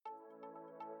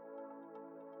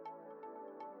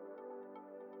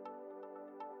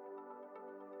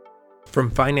From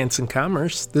Finance and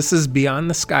Commerce, this is Beyond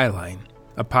the Skyline,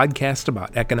 a podcast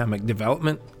about economic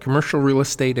development, commercial real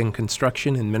estate, and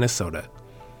construction in Minnesota.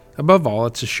 Above all,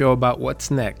 it's a show about what's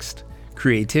next,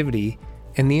 creativity,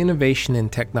 and the innovation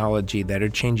and technology that are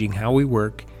changing how we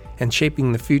work and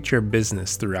shaping the future of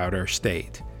business throughout our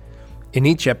state. In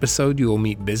each episode, you will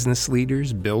meet business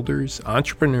leaders, builders,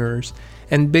 entrepreneurs,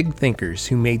 and big thinkers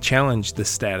who may challenge the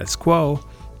status quo,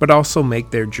 but also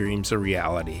make their dreams a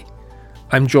reality.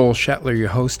 I'm Joel Shetler, your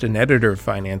host and editor of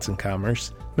Finance and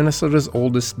Commerce, Minnesota's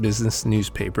oldest business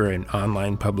newspaper and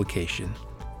online publication.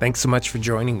 Thanks so much for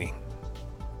joining me.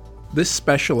 This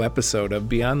special episode of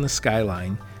Beyond the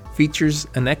Skyline features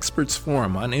an experts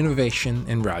forum on innovation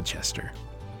in Rochester.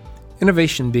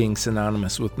 Innovation being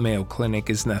synonymous with Mayo Clinic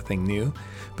is nothing new,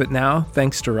 but now,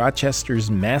 thanks to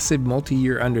Rochester's massive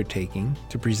multi-year undertaking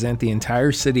to present the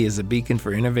entire city as a beacon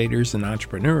for innovators and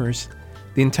entrepreneurs,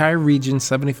 the entire region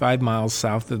 75 miles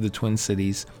south of the Twin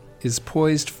Cities is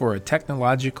poised for a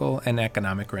technological and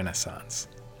economic renaissance.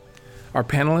 Our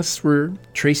panelists were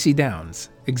Tracy Downs,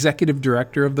 Executive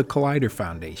Director of the Collider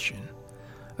Foundation.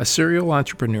 A serial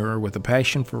entrepreneur with a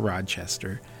passion for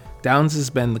Rochester, Downs has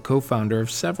been the co-founder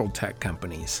of several tech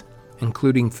companies,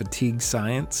 including Fatigue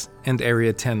Science and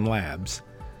Area 10 Labs.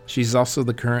 She's also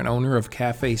the current owner of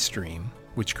Cafe Stream,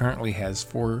 which currently has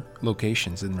 4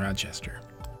 locations in Rochester.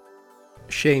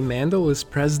 Shay Mandel is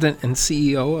president and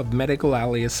CEO of Medical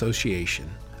Alley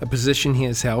Association, a position he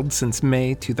has held since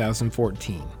May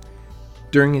 2014.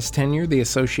 During his tenure, the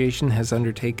association has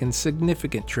undertaken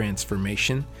significant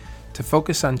transformation to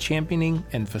focus on championing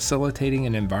and facilitating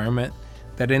an environment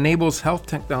that enables health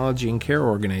technology and care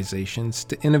organizations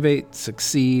to innovate,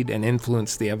 succeed, and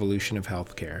influence the evolution of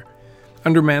healthcare.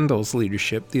 Under Mandel's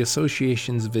leadership, the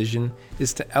association's vision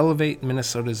is to elevate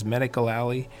Minnesota's Medical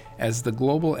Alley as the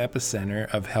global epicenter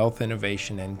of health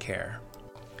innovation and care.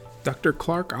 Dr.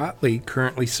 Clark Otley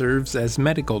currently serves as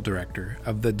Medical Director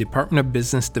of the Department of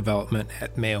Business Development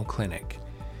at Mayo Clinic.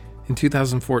 In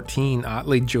 2014,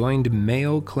 Otley joined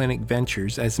Mayo Clinic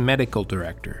Ventures as Medical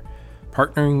Director,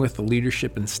 partnering with the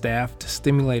leadership and staff to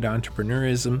stimulate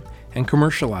entrepreneurism and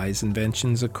commercialize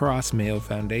inventions across Mayo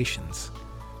foundations.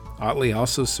 Otley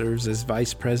also serves as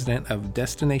Vice President of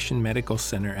Destination Medical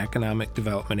Center Economic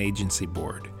Development Agency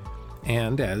Board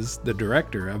and as the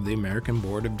Director of the American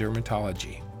Board of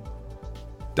Dermatology.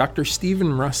 Dr.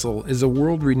 Stephen Russell is a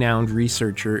world-renowned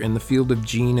researcher in the field of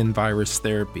gene and virus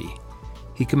therapy.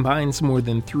 He combines more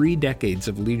than 3 decades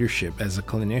of leadership as a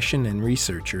clinician and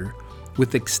researcher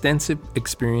with extensive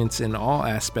experience in all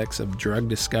aspects of drug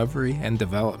discovery and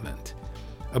development.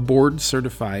 A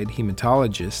board-certified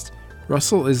hematologist,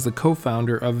 Russell is the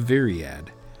co-founder of Viriad,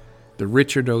 the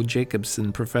Richard O.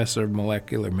 Jacobson Professor of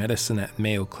Molecular Medicine at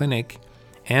Mayo Clinic,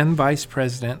 and Vice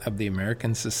President of the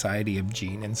American Society of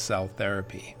Gene and Cell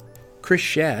Therapy. Chris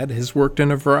Schad has worked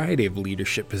in a variety of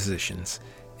leadership positions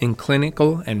in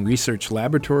clinical and research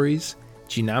laboratories,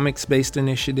 genomics-based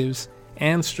initiatives,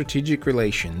 and strategic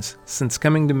relations since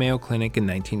coming to Mayo Clinic in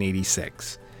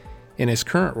 1986. In his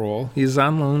current role, he is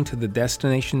on loan to the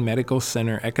Destination Medical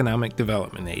Center Economic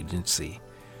Development Agency,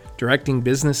 directing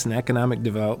business and economic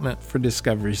development for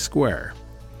Discovery Square,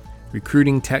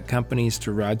 recruiting tech companies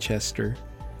to Rochester,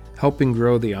 helping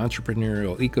grow the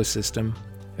entrepreneurial ecosystem,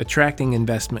 attracting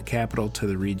investment capital to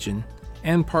the region,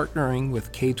 and partnering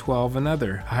with K-12 and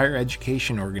other higher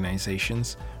education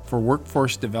organizations for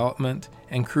workforce development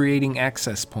and creating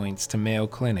access points to Mayo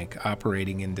Clinic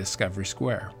operating in Discovery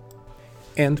Square.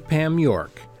 And Pam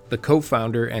York, the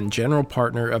co-founder and general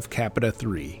partner of Capita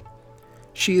 3.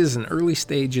 She is an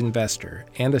early-stage investor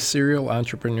and a serial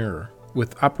entrepreneur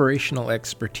with operational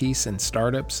expertise in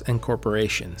startups and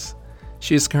corporations.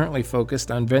 She is currently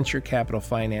focused on venture capital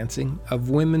financing of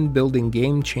women building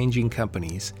game-changing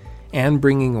companies and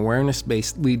bringing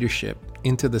awareness-based leadership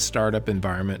into the startup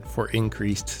environment for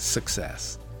increased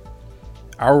success.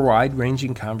 Our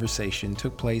wide-ranging conversation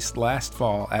took place last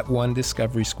fall at One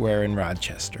Discovery Square in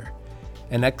Rochester.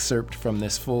 An excerpt from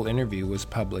this full interview was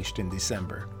published in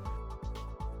December.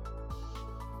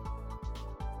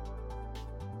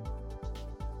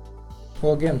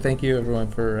 Well, again, thank you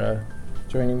everyone for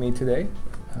joining me today.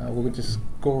 We'll just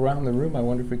go around the room. I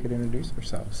wonder if we could introduce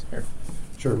ourselves here.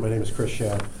 Sure. My name is Chris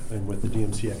Schad. I'm with the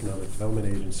DMC Economic Development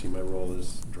Agency. My role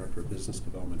is Director of Business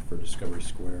Development for Discovery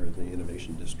Square in the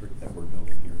Innovation District that we're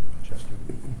building here in Rochester.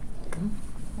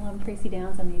 Well, I'm Tracy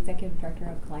Downs. I'm the Executive Director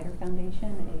of Collider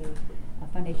Foundation, a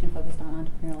foundation focused on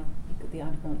the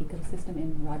entrepreneurial ecosystem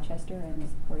in Rochester and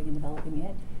supporting and developing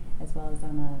it, as well as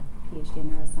I'm a PhD in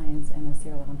neuroscience and a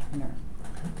serial entrepreneur.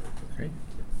 Great.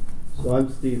 So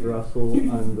I'm Steve Russell.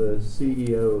 I'm the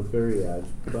CEO of Viriad,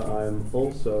 but I'm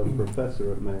also a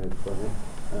professor at Mayo Clinic,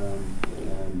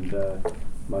 and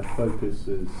my focus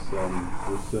is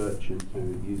research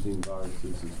into using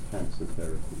viruses as cancer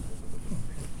therapy.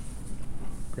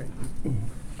 Great.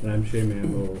 And I'm Shay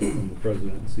Mambo. I'm the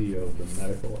president and CEO of the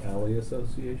Medical Alley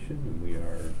Association, and we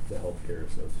are the healthcare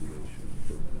association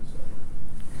for Minnesota.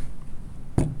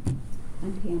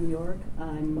 I'm Pam York.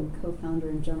 I'm co-founder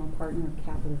and general partner of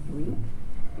Capital 3.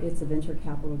 It's a venture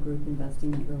capital group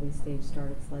investing in early stage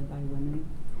startups led by women.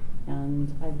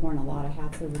 And I've worn a lot of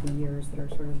hats over the years that are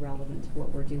sort of relevant to what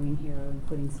we're doing here,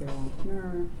 including serial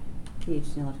entrepreneur,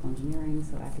 PhD in electrical engineering,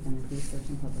 so academic research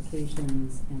and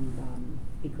publications, and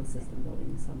ecosystem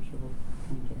building. So I'm sure we'll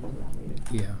kind of get into that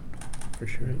later. Yeah, for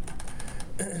sure.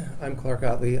 I'm Clark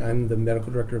Otley. I'm the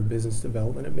medical director of business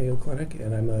development at Mayo Clinic,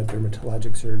 and I'm a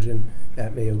dermatologic surgeon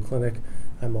at Mayo Clinic.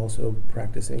 I'm also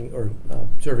practicing or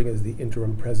serving as the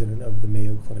interim president of the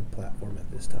Mayo Clinic platform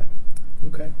at this time.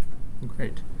 Okay,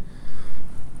 great.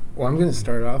 Well, I'm going to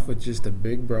start off with just a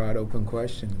big, broad, open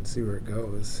question and see where it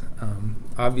goes.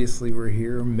 Obviously, we're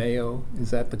here. Mayo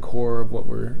is at the core of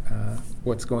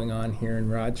what's going on here in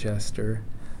Rochester.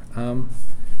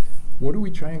 What are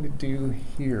we trying to do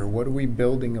here? What are we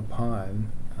building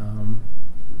upon?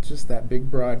 Just that big,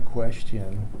 broad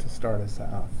question to start us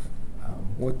off.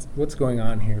 What's going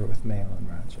on here with Mayo and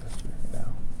Rochester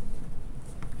now?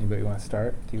 Anybody want to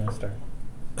start? Do you want to start?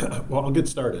 Well, I'll get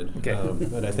started. Okay.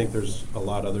 And I think there's a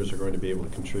lot others are going to be able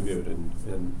to contribute,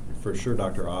 and for sure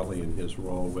Dr. Otley in his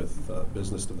role with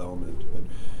business development.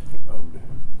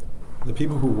 But the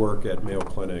people who work at Mayo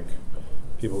Clinic,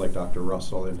 people like Dr.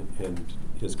 Russell and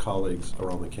his colleagues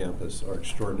around the campus are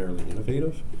extraordinarily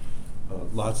innovative.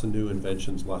 Lots of new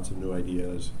inventions, lots of new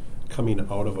ideas coming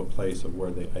out of a place of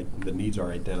where the needs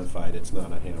are identified. It's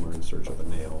not a hammer in search of a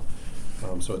nail.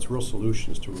 So it's real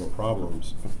solutions to real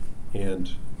problems. And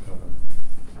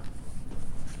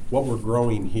what we're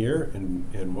growing here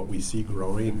and what we see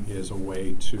growing is a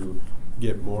way to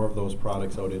get more of those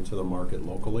products out into the market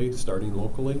locally, starting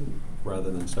locally, rather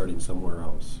than starting somewhere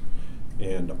else.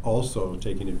 And also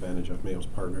taking advantage of Mayo's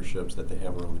partnerships that they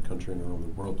have around the country and around the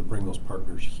world to bring those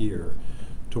partners here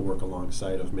to work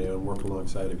alongside of Mayo and work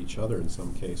alongside of each other in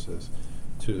some cases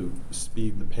to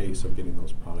speed the pace of getting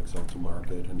those products out to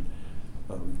market. And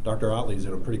Dr. Otley's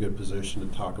in a pretty good position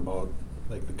to talk about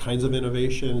like the kinds of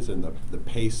innovations and the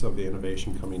pace of the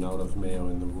innovation coming out of Mayo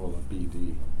in the role of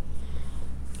BD.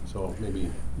 So maybe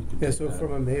you could Yeah, so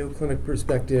from a Mayo Clinic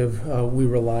perspective, we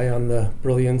rely on the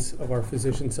brilliance of our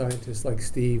physician scientists like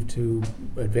Steve to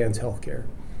advance healthcare.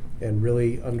 And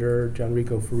really under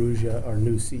Gianrico Ferrugia, our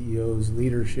new CEO's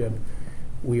leadership,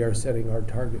 we are setting our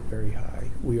target very high.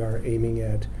 We are aiming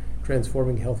at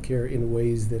transforming healthcare in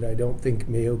ways that I don't think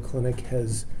Mayo Clinic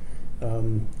has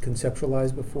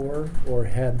conceptualized before or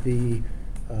had the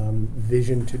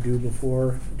vision to do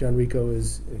before. Gianrico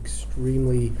is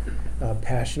extremely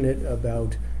passionate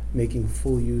about making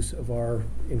full use of our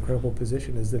incredible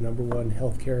position as the #1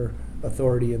 healthcare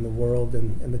authority in the world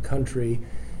and the country,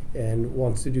 and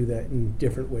wants to do that in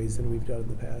different ways than we've done in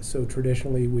the past. So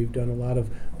traditionally, we've done a lot of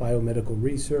biomedical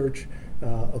research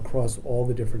across all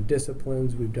the different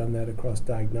disciplines. We've done that across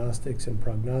diagnostics and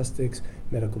prognostics,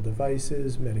 medical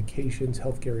devices, medications,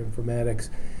 healthcare informatics,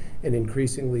 and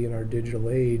increasingly in our digital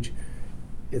age,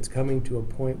 it's coming to a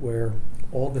point where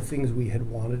all the things we had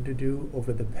wanted to do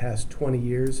over the past 20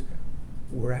 years,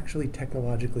 we're actually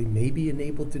technologically maybe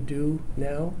enabled to do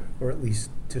now, or at least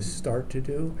to start to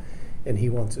do. And he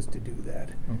wants us to do that.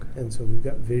 Okay. And so we've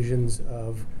got visions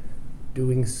of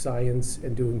doing science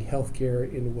and doing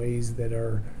healthcare in ways that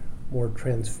are more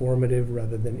transformative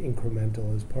rather than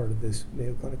incremental as part of this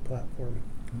Mayo Clinic platform.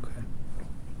 Okay.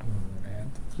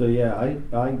 So yeah,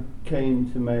 I came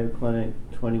to Mayo Clinic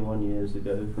 21 years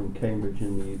ago from Cambridge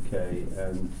in the UK,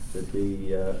 and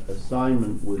the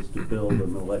assignment was to build a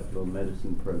molecular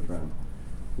medicine program,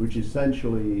 which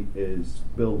essentially is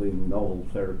building novel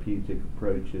therapeutic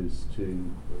approaches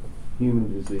to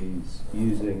human disease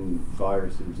using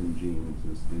viruses and genes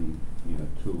as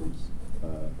the tools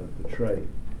of the trade.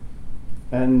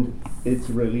 And it's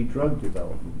really drug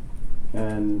development.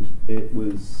 And it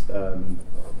was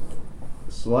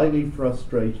slightly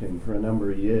frustrating for a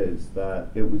number of years that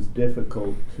it was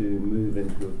difficult to move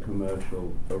into a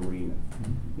commercial arena.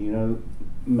 You know,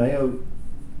 Mayo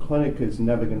Clinic is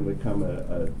never going to become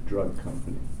a drug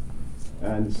company.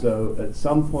 And so at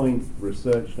some point,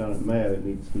 research done at Mayo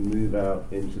needs to move out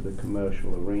into the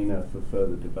commercial arena for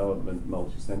further development,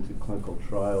 multi-centered clinical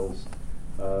trials,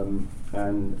 and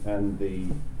the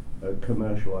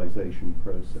commercialization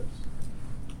process.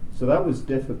 So that was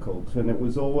difficult, and it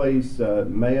was always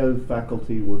Mayo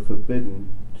faculty were forbidden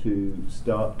to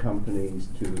start companies,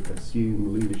 to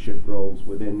assume leadership roles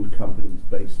within companies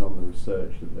based on the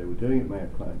research that they were doing at Mayo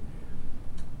Clinic.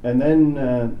 And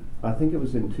then I think it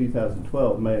was in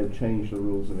 2012, Mayo changed the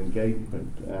rules of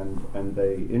engagement, and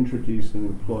they introduced an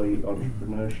employee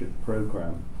entrepreneurship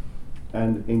program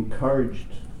and encouraged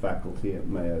faculty at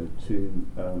Mayo to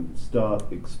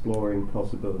start exploring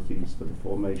possibilities for the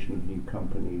formation of new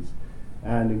companies,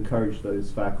 and encourage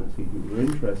those faculty who were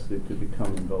interested to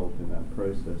become involved in that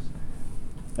process.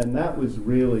 And that was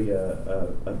really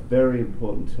a very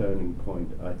important turning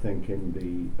point, I think, in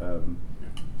the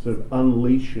sort of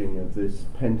unleashing of this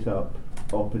pent-up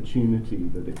opportunity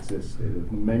that existed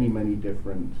of many, many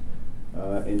different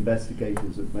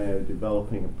investigators at Mayo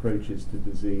developing approaches to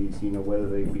disease, whether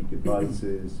they be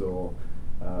devices or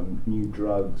new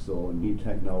drugs or new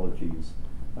technologies.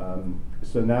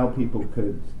 So now people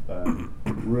could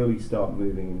really start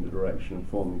moving in the direction of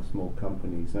forming small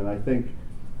companies. And I think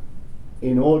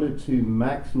in order to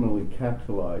maximally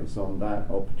capitalize on that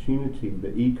opportunity, the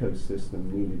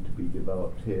ecosystem needed to be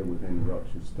developed here within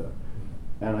Rochester.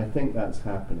 And I think that's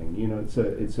happening.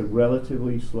 It's a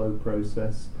relatively slow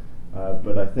process,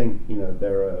 but I think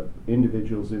there are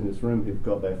individuals in this room who've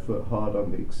got their foot hard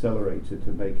on the accelerator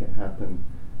to make it happen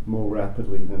more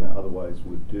rapidly than it otherwise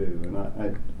would do.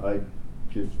 And I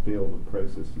just feel the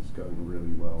process is going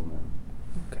really well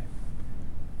now. Okay.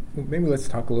 Well, maybe let's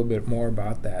talk a little bit more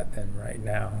about that then right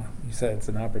now. You said it's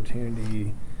an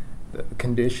opportunity, the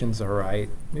conditions are right.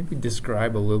 Maybe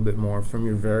describe a little bit more from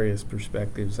your various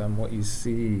perspectives on what you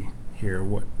see here,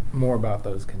 what more about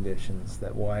those conditions,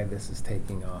 that why this is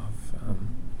taking off.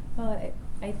 Well,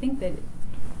 I think that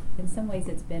in some ways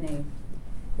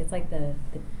it's like the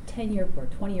 10-year or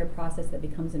 20-year process that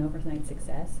becomes an overnight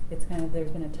success. It's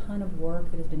there's been a ton of work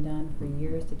that has been done for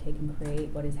years to take and create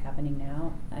what is happening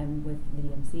now. With the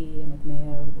DMC and with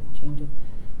Mayo, the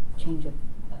change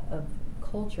of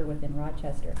culture within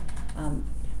Rochester.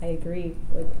 I agree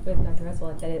with Dr.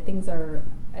 Russell that things are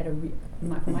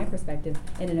from my perspective,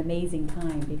 in an amazing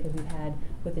time, because we've had,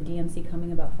 with the DMC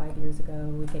coming about 5 years ago,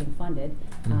 we're getting funded,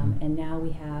 and now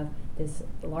we have this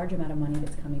large amount of money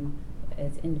that's coming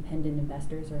as independent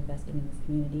investors are investing in this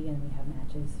community, and we have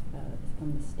matches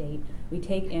from the state. We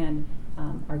take and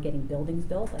are getting buildings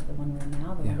built, like the one we're in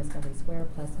now, the one Discovery Square,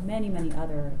 plus many, many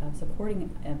other supporting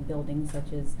buildings,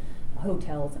 such as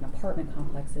hotels and apartment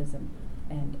complexes,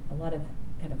 and a lot of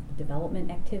kind of development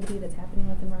activity that's happening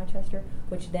within Rochester,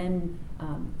 which then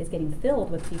is getting filled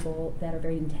with people that are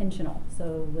very intentional.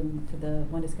 So for the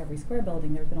One Discovery Square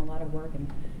building, there's been a lot of work,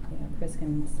 and Chris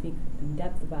can speak in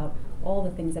depth about all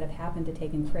the things that have happened to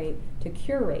take and create, to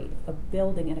curate a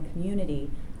building and a community,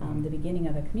 the beginning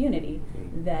of a community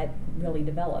that really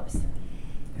develops.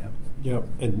 Yeah,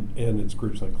 and it's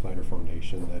groups like Collider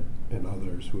Foundation and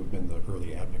others who have been the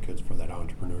early advocates for that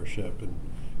entrepreneurship. And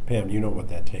Pam, you know what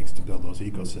that takes to build those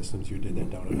ecosystems. You did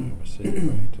that down in Iowa City,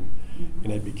 right?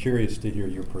 And I'd be curious to hear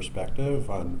your perspective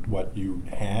on what you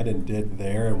had and did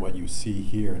there and what you see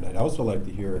here. And I'd also like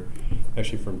to hear,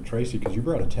 actually, from Tracy, because you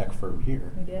brought a tech firm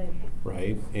here. We did.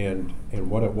 Right? And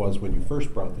what it was when you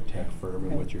first brought the tech firm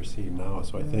and what you're seeing now.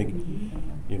 So I think,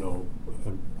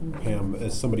 Pam,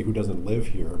 as somebody who doesn't live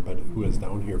here, but who is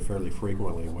down here fairly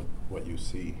frequently, what you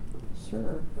see.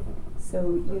 Sure.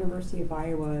 So University of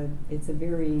Iowa, it's a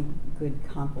very good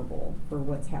comparable for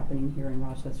what's happening here in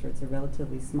Rochester. It's a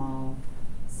relatively small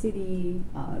city,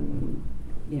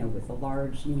 with a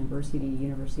large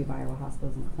University of Iowa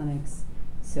hospitals and clinics.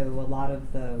 So a lot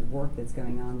of the work that's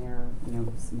going on there,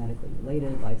 is medically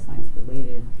related, life science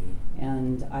related.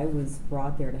 And I was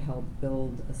brought there to help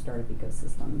build a startup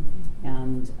ecosystem.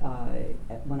 And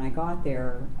when I got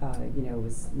there, it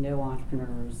was no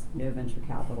entrepreneurs, no venture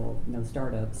capital, no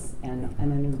startups, and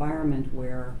an environment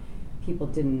where people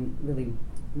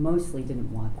mostly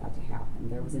didn't want that to happen.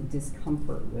 There was a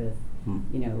discomfort with,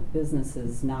 business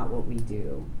is not what we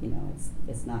do.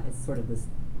 It's sort of this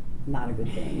not a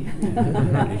good thing.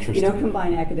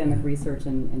 Combine academic research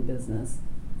and business.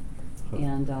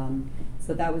 And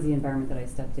so that was the environment that I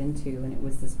stepped into, and it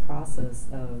was this process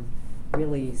of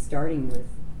really starting with,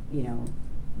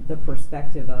 the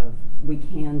perspective of we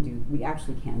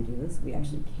actually can do this, we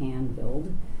actually can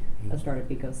build a startup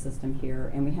ecosystem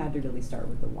here, and we had to really start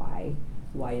with the why.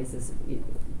 Why is this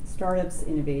startups,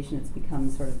 innovation? It's become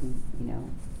sort of,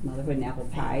 motherhood and apple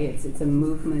pie. It's a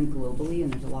movement globally,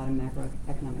 and there's a lot of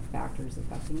macroeconomic factors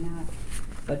affecting that.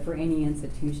 But for any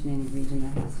institution, any region,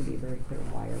 there has to be a very clear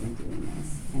why are we doing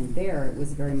this. And there, it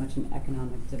was very much an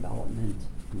economic development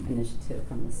initiative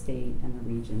from the state and the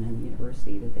region and the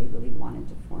university that they really wanted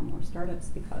to form more startups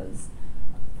because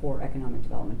for economic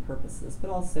development purposes, but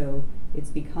also it's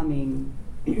becoming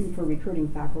for recruiting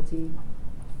faculty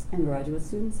and graduate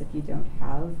students. If you don't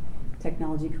have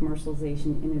technology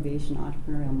commercialization, innovation,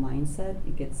 entrepreneurial mindset,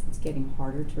 it's getting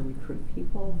harder to recruit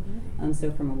people.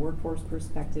 So from a workforce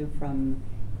perspective, from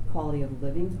quality of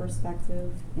living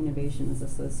perspective, innovation is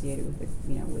associated with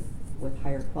with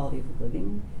higher quality of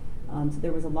living. So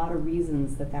there was a lot of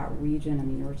reasons that region and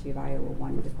the University of Iowa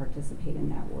wanted to participate in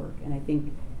that work. And I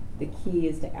think the key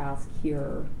is to ask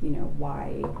here,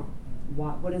 why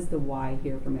what is the why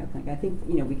here for Mayo Clinic? I think,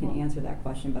 we can answer that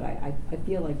question, but I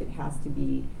feel like it has to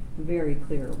be very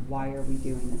clear, why are we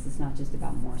doing this? It's not just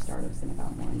about more startups and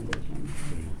about more innovation.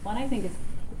 Well, and I think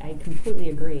I completely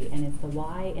agree, and it's the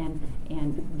why and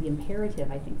the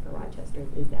imperative, I think, for Rochester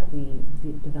is that we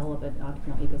develop an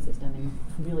entrepreneurial ecosystem and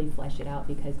really flesh it out,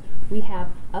 because we have,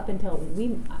 up until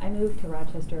I moved to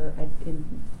Rochester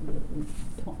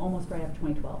almost right after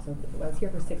 2012, so I was here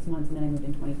for 6 months, and then I moved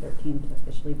in 2013 to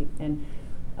officially and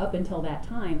up until that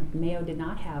time, Mayo did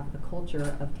not have a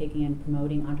culture of taking and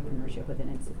promoting entrepreneurship within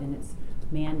its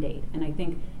mandate. And I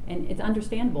think, and it's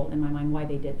understandable in my mind why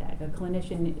they did that. A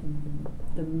clinician,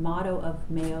 the motto of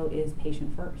Mayo is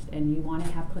patient first, and you want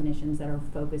to have clinicians that are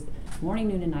focused morning,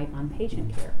 noon, and night on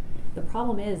patient care. The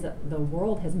problem is that the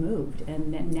world has moved,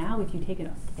 and that now if you take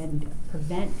it and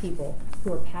prevent people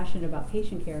who are passionate about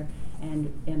patient care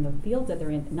and the fields that they're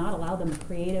in, not allow them the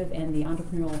creative and the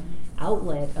entrepreneurial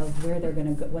outlet of where they're going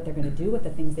to go, what they're going to do with the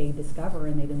things they discover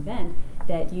and they invent,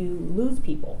 that you lose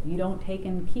people. You don't take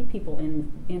and keep people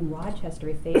in Rochester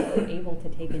if they are able to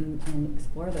take and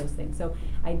explore those things. So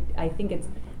I think it's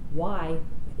why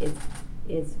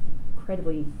it's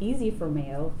incredibly easy for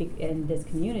Mayo in this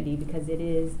community, because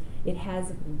it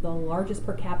has the largest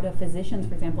per capita physicians,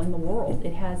 for example, in the world.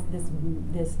 It has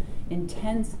this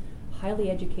intense,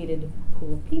 highly educated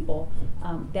pool of people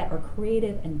that are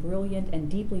creative and brilliant and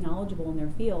deeply knowledgeable in their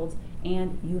fields,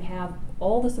 and you have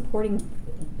all the supporting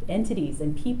entities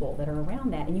and people that are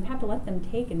around that, and you have to let them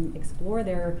take and explore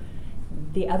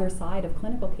the other side of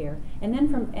clinical care. And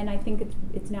then and I think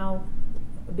it's now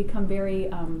become very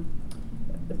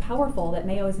powerful that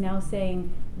Mayo is now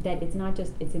saying that it's not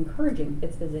just, it's encouraging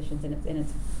its physicians and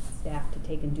its staff to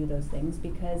take and do those things,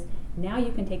 because now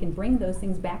you can take and bring those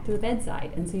things back to the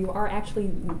bedside, and so you are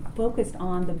actually focused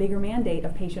on the bigger mandate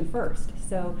of patient first.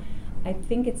 So I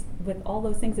think it's, with all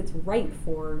those things, it's right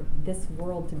for this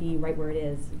world to be right where it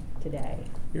is today.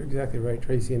 You're exactly right,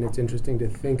 Tracy, and it's interesting to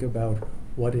think about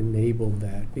what enabled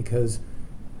that, because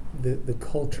the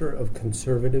culture of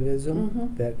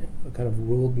conservatism that kind of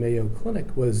ruled Mayo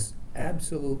Clinic was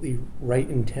absolutely right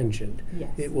intentioned.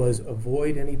 Yes. It was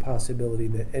avoid any possibility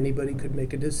that anybody could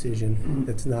make a decision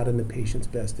that's not in the patient's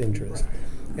best interest.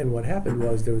 And what happened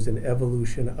was there was an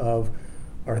evolution of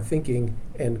our thinking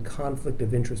and conflict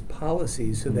of interest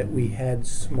policies so that we had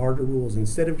smarter rules.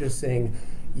 Instead of just saying,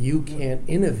 you can't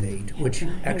innovate, which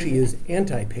actually is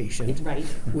anti-patient, Right.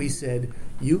 we said,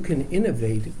 you can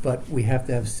innovate, but we have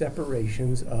to have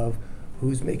separations of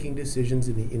who's making decisions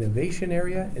in the innovation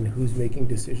area and who's making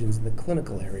decisions in the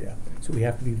clinical area. So we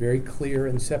have to be very clear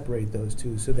and separate those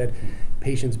two so that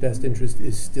patient's best interest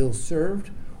is still served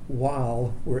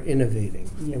while we're innovating.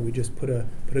 Yeah. And we just put a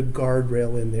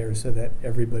guardrail in there so that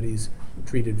everybody's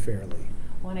treated fairly.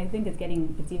 Well, and I think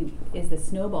as the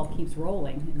snowball keeps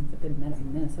rolling, and it's a good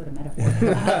Minnesota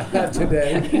metaphor. Not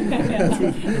today.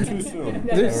 Too soon.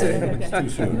 It's too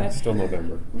soon. It's still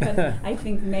November. But I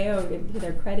think Mayo, to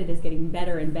their credit, is getting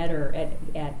better and better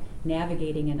at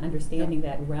navigating and understanding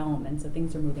that realm, and so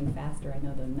things are moving faster. I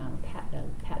know the amount of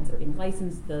patents that are being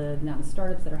licensed, the amount of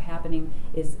startups that are happening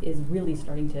is really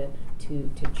starting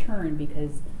to churn,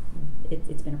 because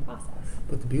it's been a process.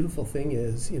 But the beautiful thing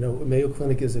is, Mayo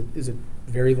Clinic is a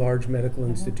very large medical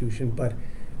institution, but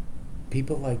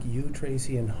people like you,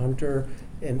 Tracy, and Hunter,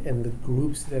 and the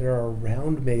groups that are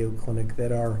around Mayo Clinic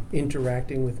that are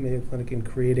interacting with Mayo Clinic and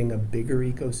creating a bigger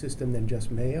ecosystem than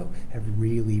just Mayo have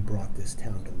really brought this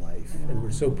town to life. And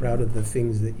we're so proud of the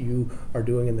things that you are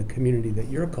doing in the community that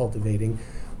you're cultivating,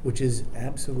 which is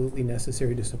absolutely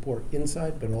necessary to support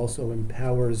inside, but also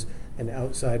empowers an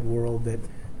outside world that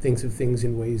thinks of things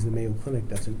in ways the Mayo Clinic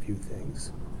doesn't view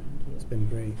things. It's been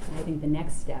great. I think the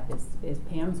next step is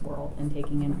Pam's world, and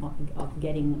taking in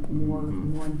getting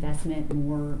more investment,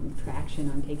 more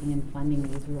traction on taking and funding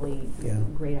these really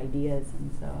great ideas.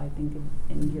 And so I think,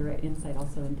 and your insight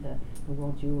also into the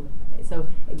world so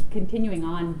continuing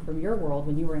on from your world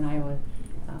when you were in Iowa,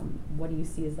 what do you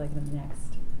see as like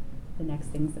the next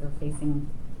things that are facing?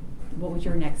 What was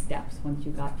your next steps once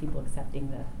you got people accepting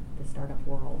the the startup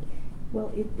world? Well,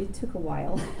 it took a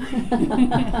while.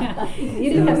 You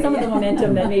didn't have some of the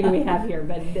momentum that maybe we have here,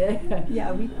 but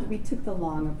yeah, we took the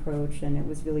long approach, and it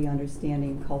was really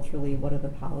understanding culturally what are the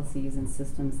policies and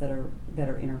systems that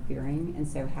are interfering, and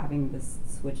so having this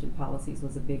switch in policies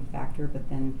was a big factor. But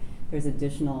then there's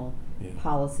additional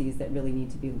policies that really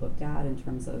need to be looked at in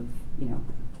terms of, you know,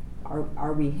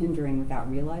 are we hindering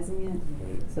without realizing it?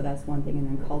 Right. So that's one thing, and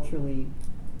then culturally,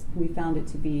 we found it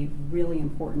to be really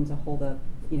important to hold up,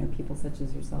 you know, people such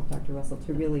as yourself, Dr. Russell,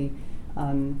 to really,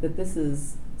 that this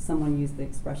is, someone used the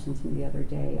expression to me the other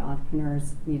day,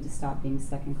 entrepreneurs need to stop being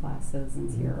second-class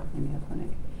citizens here in Mayo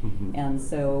Clinic. Mhm. And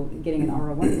so getting an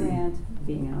R01 grant,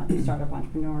 being a startup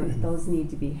entrepreneur, those need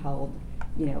to be held,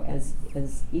 you know,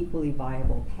 as equally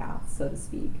viable paths, so to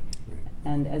speak.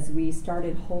 And as we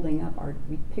started holding up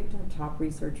we picked our top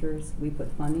researchers, we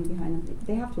put funding behind them.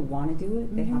 They have to want to do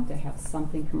it, they have to have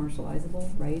something commercializable,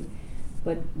 right?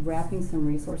 But wrapping some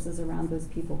resources around those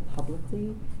people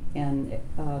publicly and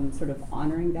sort of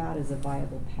honoring that as a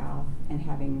viable path, and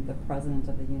having the president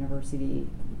of the university,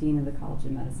 dean of the College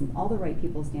of Medicine, all the right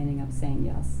people standing up saying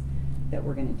yes, that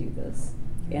we're going to do this.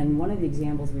 And one of the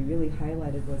examples we really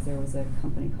highlighted was there was a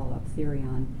company called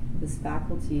Uptherion. This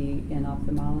faculty in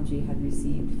ophthalmology had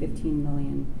received $15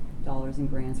 million in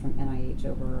grants from NIH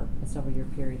over a several-year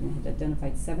period, and had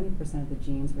identified 70% of the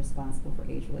genes responsible for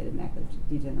age-related macular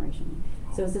degeneration.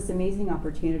 So it's this amazing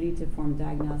opportunity to form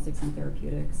diagnostics and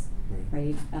therapeutics,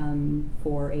 right,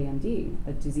 for AMD,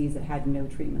 a disease that had no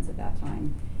treatments at that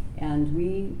time. And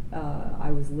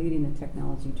I was leading the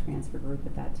technology transfer group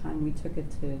at that time. We took it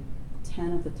to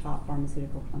 10 of the top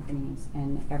pharmaceutical companies,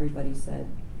 and everybody said,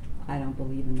 I don't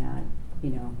believe in that. You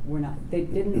know,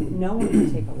 no one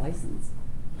could take a license.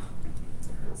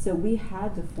 So we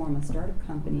had to form a startup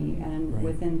company, and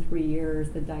within 3 years,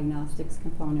 the diagnostics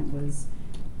component was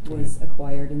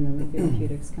acquired, and then the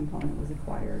therapeutics component was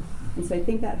acquired. And so I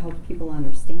think that helped people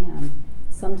understand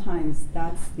sometimes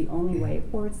that's the only way,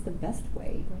 or it's the best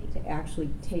way, to actually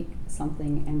take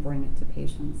something and bring it to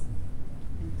patients.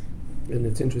 And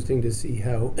it's interesting to see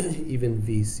how even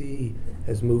VC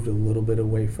has moved a little bit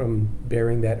away from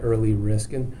bearing that early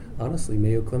risk. And honestly,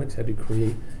 Mayo Clinic's had to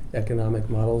create economic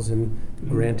models and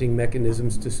granting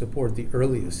mechanisms to support the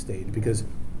earliest stage, because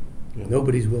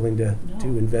nobody's willing to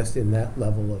invest in that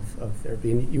level of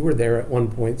therapy. And you were there at one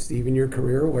point, Steve, in your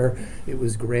career where it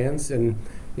was grants and,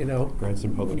 you know, grants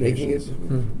and publications.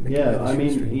 I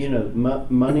mean, you know,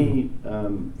 money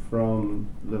from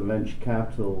the venture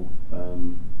capital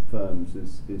firms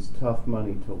is tough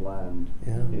money to land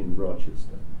in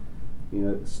Rochester, you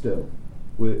know, still,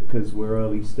 because we're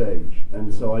early stage.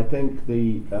 And so I think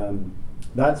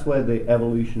that's where the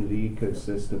evolution of the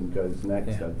ecosystem goes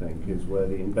next, I think, is where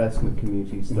the investment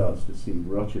community starts to see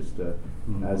Rochester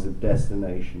as a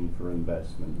destination for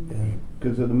investment.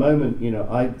 Because at the moment, you know,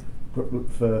 for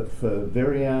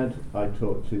Viriad, I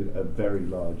talk to a very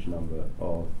large number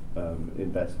of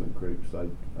investment groups. I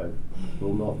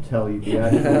will not tell you the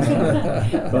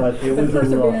actual but it was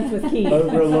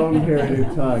over a long period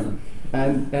of time.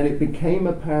 And it became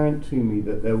apparent to me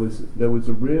that there was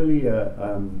a really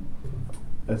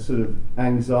a sort of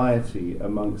anxiety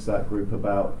amongst that group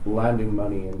about landing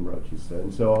money in Rochester.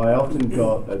 And so I often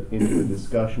got into a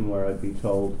discussion where I'd be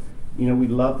told, you know, we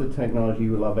love the technology,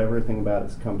 we love everything about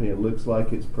this company, it looks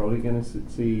like it's probably going to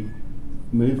succeed,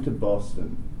 move to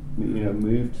Boston, you know,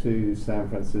 move to San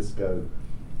Francisco.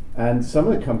 And some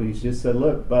of the companies just said,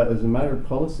 look, but as a matter of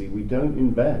policy, we don't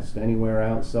invest anywhere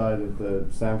outside of the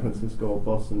San Francisco or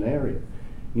Boston area.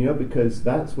 You know, because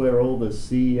that's where all the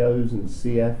CEOs and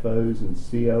CFOs and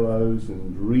COOs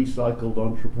and recycled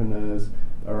entrepreneurs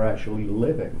are actually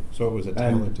living. So it was a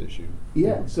talent issue.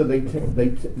 Yeah, so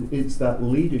it's that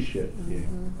leadership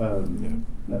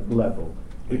level.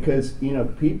 Because, you know,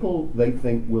 people, they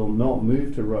think, will not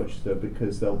move to Rochester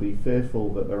because they'll be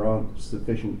fearful that there aren't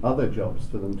sufficient other jobs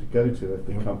for them to go to if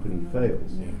the company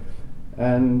fails.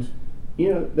 And,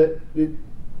 you know,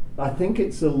 I think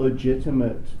it's a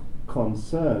legitimate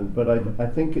concern, but I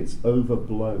think it's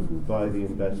overblown by the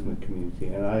investment community,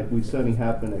 and we certainly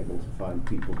have been able to find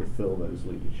people to fill those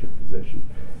leadership positions.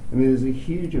 I mean, there's a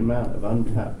huge amount of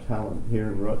untapped talent here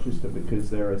in Rochester because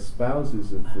there are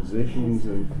spouses of physicians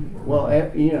and, well,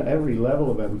 you know, every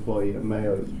level of employee at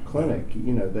Mayo Clinic,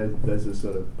 you know, there's a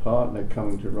sort of partner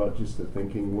coming to Rochester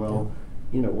thinking, well,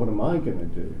 you know, what am I going to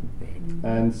do?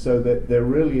 And so that there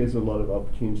really is a lot of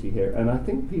opportunity here. And I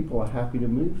think people are happy to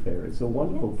move here. It's a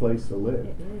wonderful place to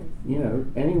live. You know,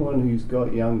 anyone who's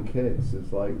got young kids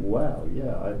is like, wow,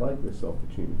 yeah, I like this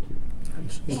opportunity.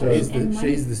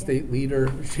 Shay's the state leader,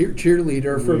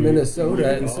 cheerleader for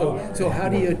Minnesota. And so how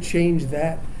do you change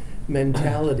that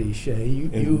mentality, Shay. You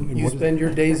And what is- spend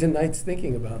your days and nights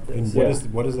thinking about this.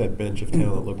 And what does that bench of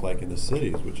talent look like in the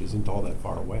cities, which isn't all that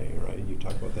far away, right? You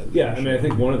talk about that. Yeah, I mean, I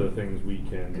think one of the things we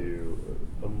can do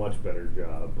a much better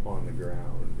job on the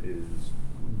ground is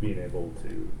being able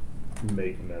to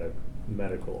make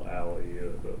Medical Alley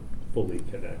a fully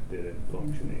connected and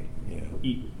functioning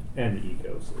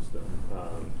ecosystem.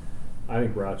 I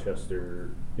think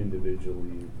Rochester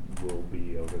individually will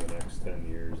be, over the next 10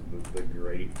 years, the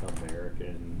great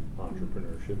American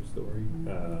entrepreneurship story.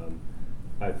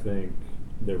 I think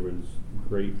there was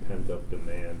great pent-up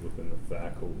demand within the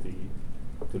faculty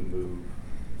to move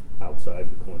outside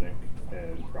the clinic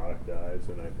and productize,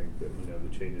 and I think that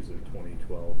the changes in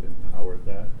 2012 empowered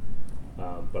that.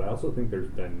 But I also think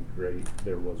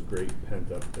there was great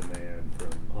pent-up demand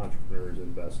from entrepreneurs,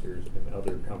 investors, and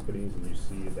other companies, and you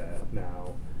see that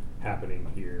now happening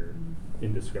here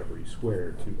in Discovery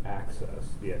Square to access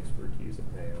the expertise at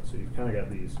Mayo. So you've kind of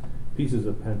got these pieces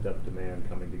of pent-up demand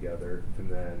coming together, and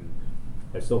then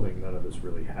I still think none of this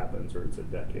really happens, or it's a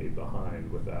decade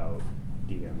behind without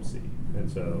DMC. And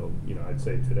so, I'd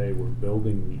say today we're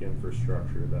building the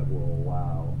infrastructure that will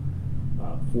allow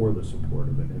for the support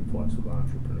of an influx of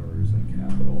entrepreneurs and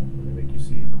capital. I think you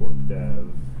see Corp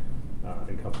Dev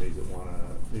and companies that want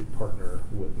to partner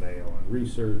with Mayo on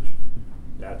research.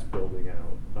 That's building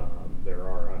out. There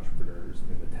are entrepreneurs,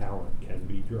 and the talent can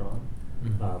be drawn.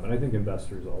 And I think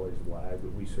investors always lag,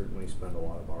 but we certainly spend a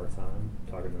lot of our time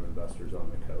talking to investors on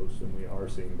the coast, and we are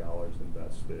seeing dollars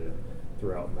invested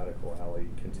throughout Medical Alley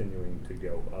continuing to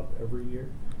go up every year.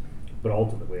 But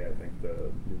ultimately, I think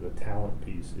the talent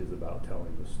piece is about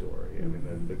telling the story. I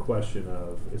mean, the question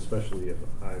of, especially if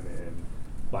I'm in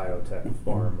biotech,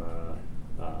 pharma,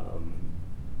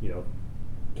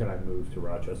 can I move to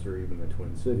Rochester, or even the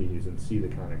Twin Cities, and see the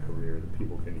kind of career that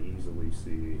people can easily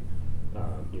see,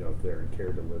 if they're in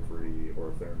care delivery or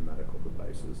if they're in medical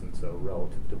devices. And so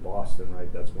relative to Boston,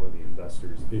 right, that's one of the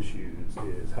investors' issues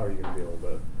is how are you going to be able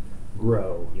to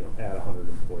grow, add 100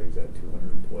 employees, add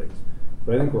 200 employees.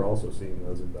 But I think we're also seeing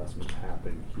those investments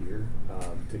happen here.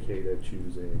 Takeda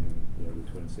choosing,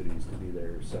 the Twin Cities to be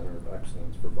their center of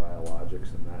excellence for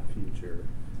biologics in that future.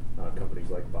 Companies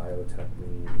like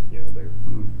Biotechme, they're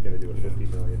going to do a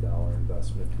 $50 million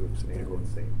investment to expand in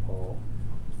St. Paul.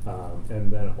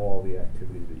 And then all the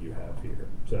activity that you have here.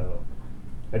 So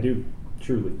I do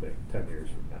truly think 10 years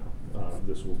from now,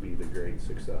 this will be the great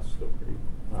success story.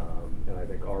 And I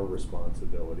think our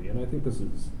responsibility, and I think this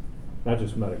is not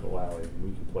just Medical Alley, we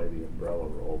can play the umbrella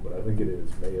role, but I think it is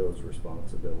Mayo's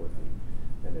responsibility,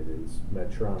 and it is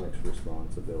Medtronic's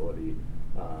responsibility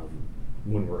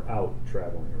when we're out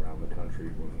traveling around the country,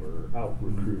 when we're out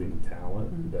recruiting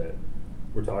talent, that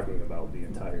we're talking about the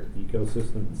entire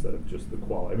ecosystem instead of just the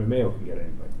quality. I mean, Mayo can get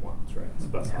anybody it wants, right? It's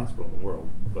the best hospital in the world,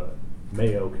 but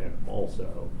Mayo can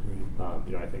also,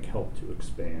 I think, help to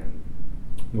expand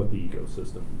what the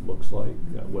ecosystem looks like,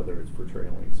 whether it's for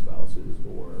trailing spouses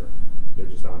or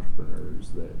just entrepreneurs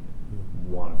that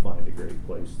want to find a great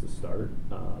place to start.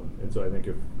 And so I think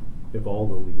if all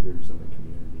the leaders in the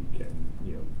community can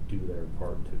do their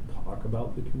part to talk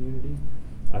about the community,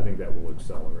 I think that will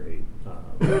accelerate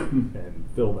and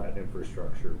fill that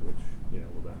infrastructure, which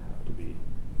will then have to be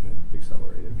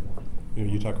accelerated more.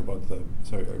 You talk about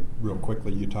real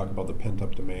quickly, you talk about the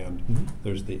pent-up demand.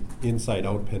 There's the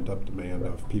inside-out pent-up demand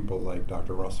of people like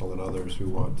Dr. Russell and others who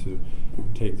want to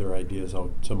take their ideas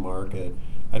out to market.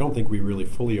 I don't think we really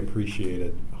fully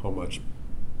appreciated how much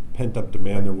pent-up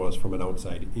demand there was from an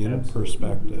outside-in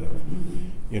perspective.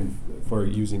 For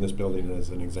using this building as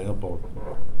an example,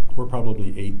 we're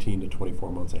probably 18 to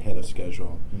 24 months ahead of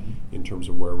schedule in terms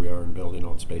of where we are in building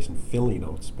out space and filling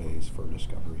out space for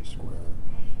Discovery Square.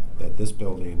 That this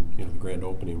building, the grand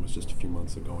opening was just a few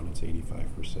months ago, and it's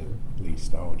 85%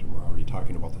 leased out, and we're already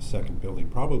talking about the second building,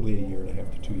 probably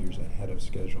 1.5 to 2 years ahead of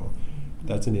schedule.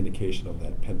 That's an indication of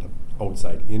that pent-up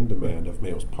outside-in demand of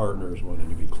Mayo's partners wanting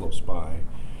to be close by.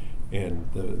 And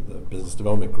the business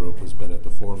development group has been at the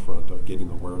forefront of getting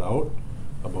the word out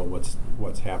about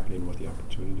what's happening, what the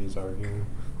opportunities are here.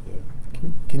 Yeah.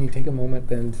 Can you take a moment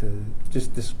then to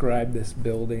just describe this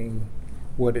building,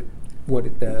 what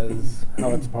it does, how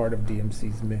it's part of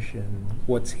DMC's mission,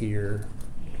 what's here,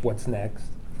 what's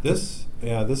next? This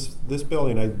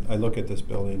building, I look at this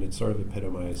building, it sort of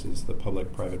epitomizes the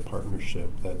public-private partnership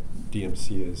that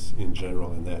DMC is in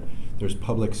general, in that there's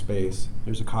public space,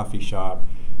 there's a coffee shop,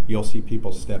 you'll see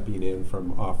people stepping in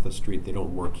from off the street, they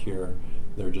don't work here,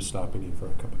 they're just stopping in for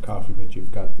a cup of coffee, but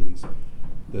you've got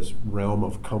this realm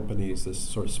of companies, this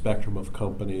sort of spectrum of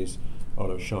companies out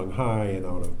of Shanghai and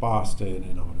out of Boston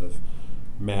and out of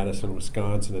Madison,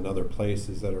 Wisconsin, and other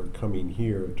places that are coming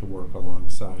here to work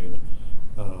alongside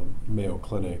Mayo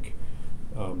Clinic.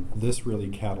 This really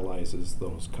catalyzes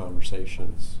those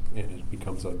conversations, and it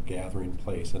becomes a gathering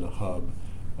place and a hub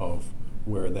of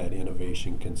where that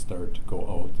innovation can start to go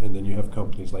out. And then you have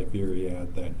companies like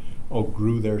Viriad that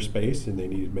grew their space and they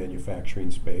needed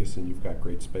manufacturing space, and you've got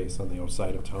great space on the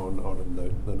outside of town out in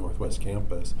the Northwest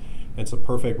campus. And it's a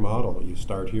perfect model. You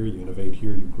start here, you innovate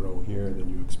here, you grow here, and then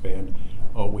you expand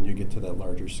out when you get to that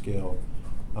larger scale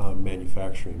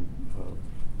manufacturing.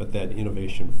 But that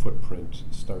innovation footprint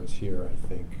starts here, I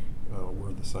think,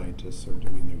 where the scientists are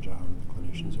doing their job and the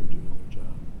clinicians are doing their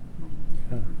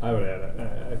job. I would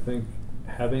add, I think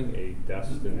having a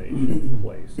destination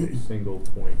place, a single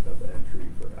point of entry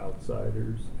for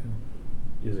outsiders,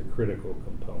 is a critical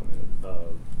component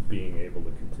of being able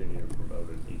to continue to promote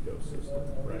an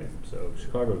ecosystem, right? So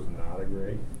Chicago's not a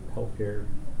great healthcare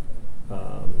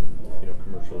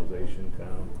commercialization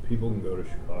town. People can go to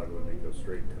Chicago and they go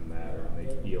straight to Matter and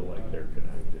they feel like they're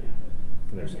connected.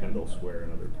 And there's Kendall Square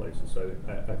and other places. So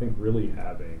I think really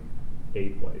having a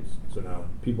place, so now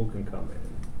people can come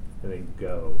in and they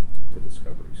go to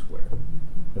Discovery Square.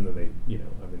 And then they,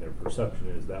 their perception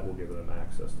is that will give them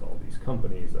access to all these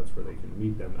companies. That's where they can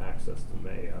meet them, access to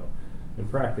Mayo. And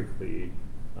practically,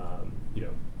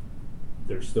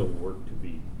 there's still work to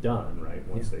be done, right,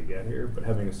 once they get here. But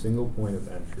having a single point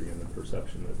of entry and the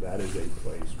perception that that is a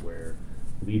place where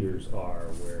leaders are,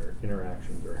 where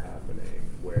interactions are happening,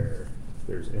 where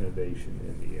there's innovation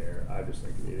in the air, I just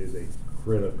think it is a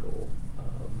critical,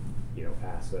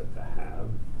 asset to have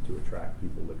to attract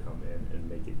people to come in and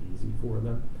make it easy for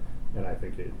them. And I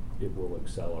think it will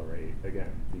accelerate,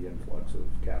 again, the influx of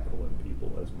capital and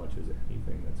people as much as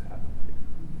anything that's happened here.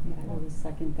 Yeah, I really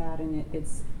second that. And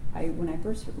when I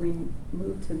first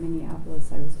moved to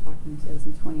Minneapolis, I was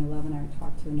in 2011, I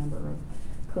talked to a number of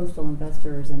coastal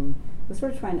investors and was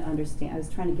sort of trying to understand, I was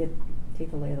trying to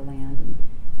take the lay of the land,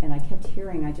 and I kept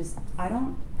hearing, I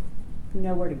don't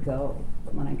know where to go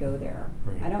when I go there.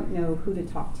 Right. I don't know who to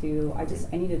talk to. I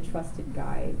need a trusted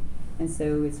guide. And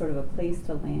so it's sort of a place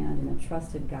to land and a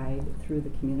trusted guide through the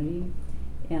community.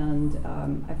 And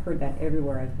I've heard that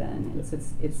everywhere I've been. And so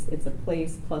it's a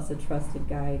place plus a trusted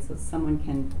guide, so someone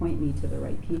can point me to the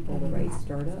right people, the right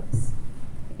startups.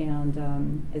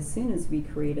 And as soon as we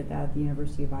created that at the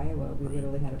University of Iowa, we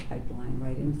literally had a pipeline,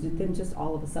 right? And then just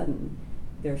all of a sudden,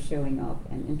 they're showing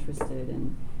up and interested.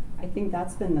 And I think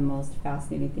that's been the most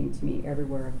fascinating thing to me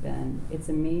everywhere I've been. It's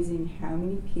amazing how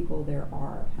many people there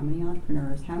are, how many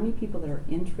entrepreneurs, how many people that are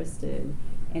interested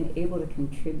and able to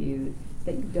contribute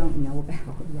that you don't know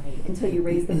about until you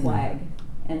raise the flag.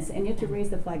 And you have to raise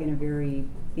the flag in a very,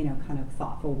 kind of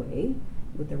thoughtful way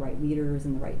with the right leaders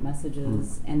and the right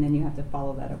messages, and then you have to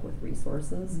follow that up with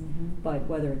resources. But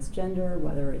whether it's gender,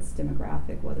 whether it's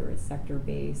demographic, whether it's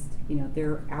sector-based,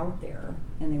 they're out there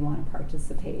and they want to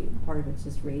participate. Part of it's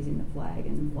just raising the flag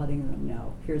and letting them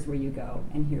know, here's where you go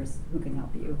and here's who can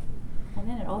help you. And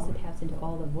then it also taps into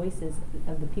all the voices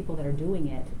of the people that are doing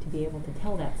it to be able to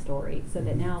tell that story, so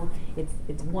that now it's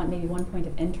maybe one point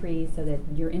of entry, so that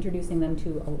you're introducing them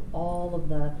to all of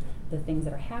the things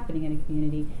that are happening in a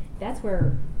community. That's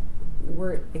where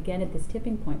we're again at this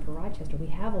tipping point for Rochester. We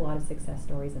have a lot of success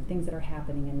stories and things that are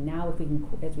happening, and now if we can,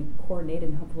 as we coordinate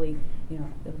and hopefully,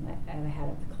 I had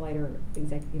a Collider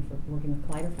executive for working with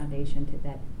Collider Foundation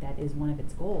that is one of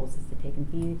its goals, is to take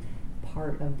and be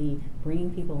part of the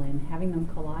bringing people in, having them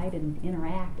collide and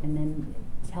interact, and then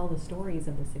tell the stories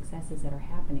of the successes that are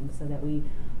happening, so that we,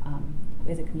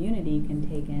 as a community, can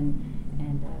take in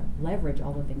and leverage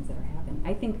all the things that are happening.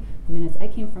 I think I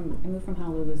moved from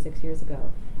Honolulu 6 years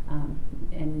ago,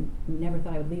 and never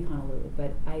thought I would leave Honolulu,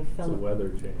 but I felt it's a weather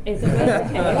change. It's a weather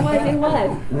change. It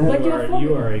was.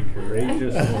 You are a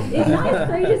courageous woman. It's not as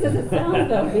courageous as it sounds,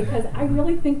 though, because I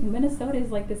really think Minnesota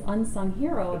is like this unsung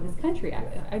hero of this country.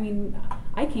 I mean,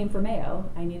 I came from Mayo.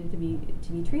 I needed to be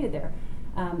treated there,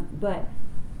 but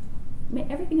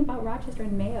everything about Rochester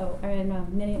and Mayo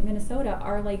and Minnesota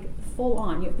are like full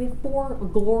on. We have 4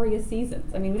 glorious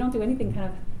seasons. I mean, we don't do anything kind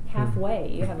of halfway.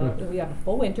 We have a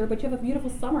full winter, but you have a beautiful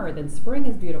summer. Then spring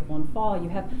is beautiful, and fall. You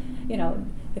have,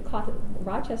 the cost.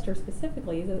 Rochester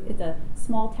specifically it's a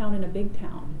small town in a big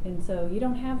town, and so you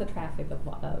don't have the traffic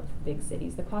of big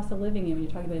cities. The cost of living, when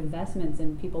you're talking about investments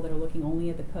and people that are looking only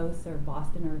at the coast or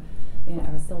Boston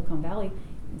or Silicon Valley,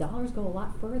 dollars go a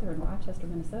lot further in Rochester,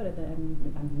 Minnesota than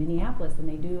Minneapolis than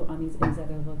they do on these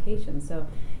other locations. So,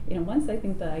 once I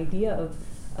think the idea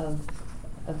of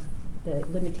the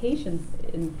limitations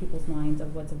in people's minds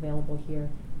of what's available here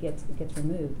gets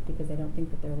removed, because they don't think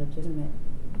that they're legitimate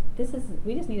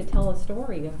we just need to tell a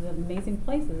story of the amazing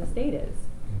place that the state is.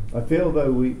 I feel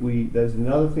though there's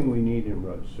another thing we need in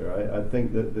Rochester. I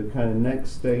think that the kind of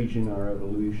next stage in our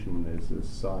evolution is a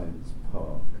science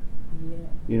park. Yeah.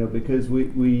 You know, because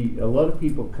we a lot of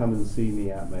people come and see me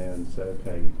at Mayo and say,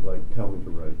 okay, like, tell me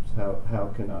the ropes.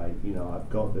 How can I, you know, I've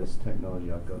got this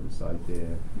technology, I've got this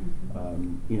idea.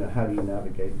 You know, how do you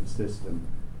navigate the system?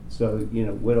 So, you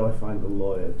know, where do I find a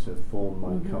lawyer to form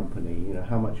my company? You know,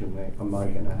 how much am I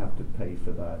going to have to pay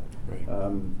for that?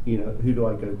 Right. You know, who do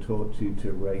I go talk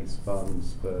to raise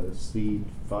funds for seed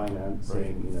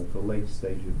financing, you know, for late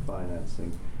stage of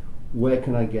financing? Where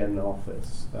can I get an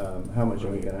office? How much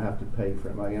am I going to have to pay for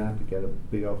it? Am I going to have to get a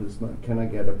big office? Can I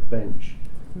get a bench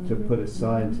to put a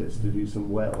scientist to do some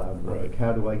wet lab work? Right.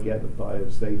 How do I get the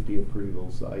biosafety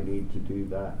approvals that I need to do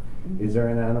that? Is there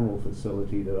an animal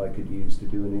facility that I could use to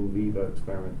do an in vivo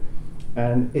experiment?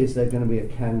 And is there going to be a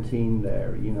canteen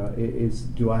there? You know,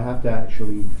 do I have to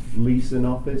actually lease an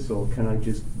office, or can I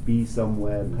just be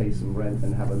somewhere, pay some rent,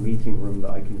 and have a meeting room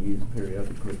that I can use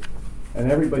periodically?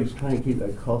 And everybody's trying to keep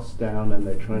their costs down, and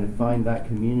they're trying to find that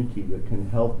community that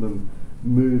can help them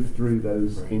move through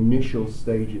those initial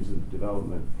stages of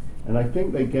development. And I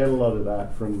think they get a lot of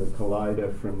that from the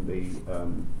Collider, from the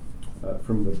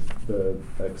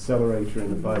accelerator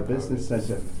and the Biobusiness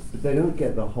Center, but they don't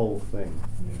get the whole thing.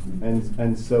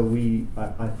 And so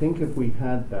I think if we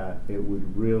had that, it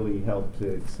would really help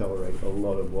to accelerate a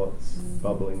lot of what's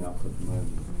bubbling up at the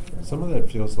moment. Some of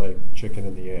that feels like chicken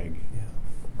and the egg,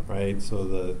 right? So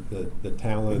the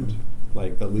talent,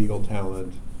 like the legal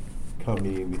talent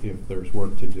coming if there's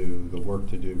work to do, the work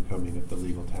to do coming if the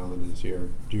legal talent is here.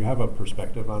 Do you have a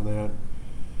perspective on that?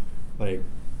 Like,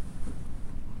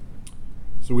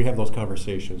 so we have those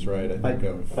conversations, right? I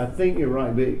think you're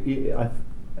right, but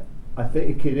I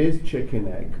think it is chicken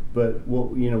egg, but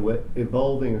we're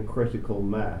evolving a critical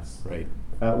mass. Right.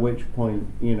 At which point,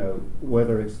 you know,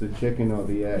 whether it's the chicken or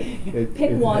the egg,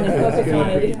 Pick one and focus on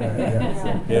it.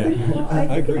 Yeah.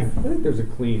 I agree. I think there's a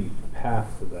clean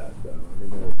path to that, though. I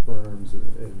mean, there are firms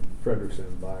in Frederickson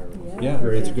and Byron. Yeah,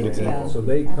 that's a good example. So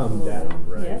they come down,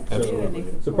 right? Yes, absolutely.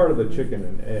 So part of the chicken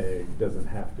and egg doesn't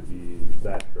have to be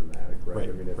that dramatic, right? Right,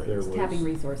 I mean, if right. there Just was having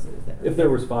resources there. if there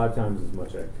was 5 times as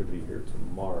much activity here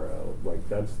tomorrow, like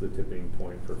that's the tipping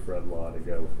point for Fred Law to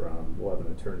go from we'll have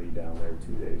an attorney down there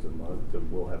 2 days a month to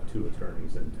we'll have 2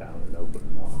 attorneys in town and open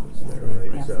an office there,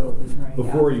 right? Absolutely, So right.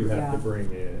 before you have Yeah. to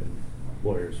bring in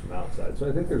lawyers from outside. So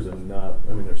I think there's enough,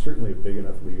 I mean, there's certainly a big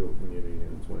enough legal community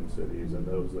in the Twin Cities, and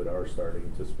those that are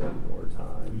starting to spend more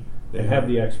time They and have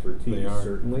the They expertise, are.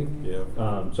 certainly. Yeah.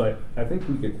 So I think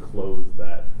we could close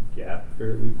that gap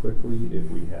fairly quickly if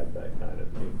we had that kind of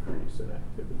increase in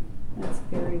activity. That's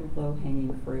very low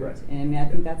hanging fruit, Right. and I mean I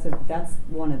think that's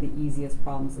one of the easiest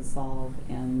problems to solve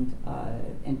and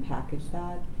package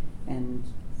that, and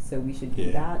so we should do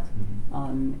Yeah. that.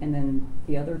 And then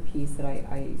the other piece that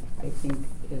I think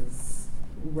is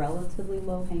relatively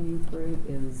low hanging fruit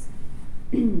is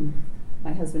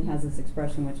my husband has this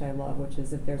expression which I love, which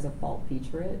is if there's a fault,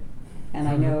 feature it. And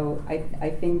I know, I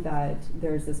think that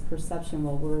there's this perception,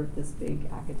 well, we're this big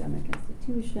academic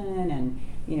institution and,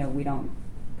 you know, we're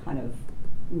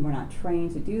not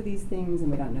trained to do these things and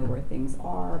we don't know where things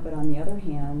are. But on the other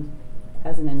hand,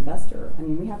 as an investor, I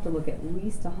mean, we have to look at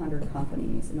least 100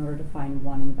 companies in order to find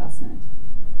one investment.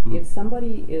 If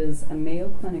somebody is a Mayo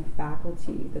Clinic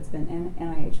faculty that's been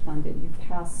NIH funded, you've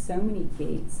passed so many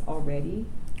gates already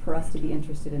for us to be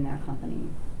interested in that company.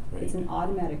 Right. It's an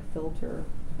automatic filter.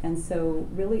 And so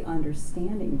really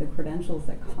understanding the credentials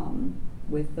that come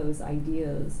with those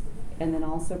ideas, and then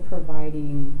also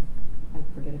providing, I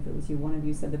forget if it was you, one of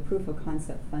you said the proof of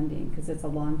concept funding, because it's a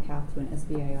long path to an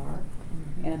SBIR,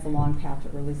 and it's a long path to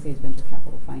early stage venture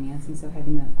capital financing. So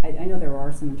having that, I know there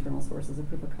are some internal sources of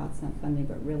proof of concept funding,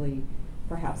 but really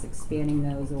perhaps expanding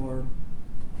those, or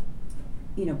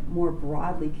you know, more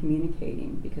broadly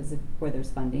communicating, because where there's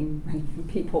funding, right,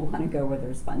 people want to go where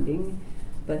there's funding,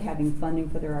 but having funding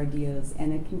for their ideas,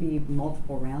 and it can be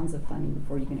multiple rounds of funding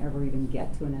before you can ever even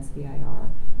get to an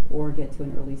SBIR or get to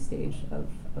an early stage of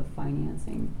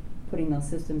financing. Putting those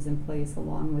systems in place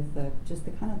along with the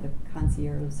kind of the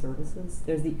concierge services.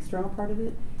 There's the external part of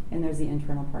it and there's the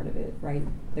internal part of it, right?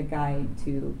 The guide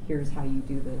to here's how you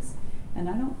do this. And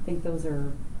I don't think those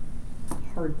are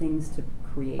hard things to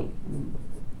create. I mean,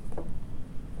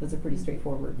 those are pretty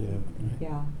straightforward.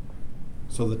 Yeah.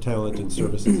 So the talent and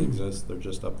services exist, they're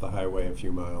just up the highway a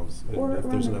few miles. And Or if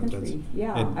around there's the enough country. density.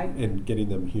 Yeah, And getting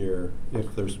them here,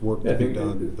 if there's work to be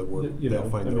done, they'll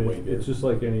find their way here. It's just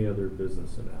like any other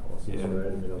business analysis, Yeah.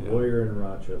 right? I mean, a Yeah. lawyer in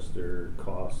Rochester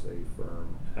costs a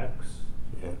firm X.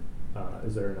 Yeah.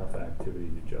 is there enough activity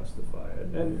to justify it?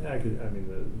 And I mean,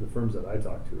 the firms that I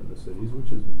talk to in the cities,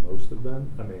 which is most of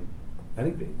them, I mean, I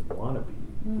think they want to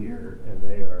be here, and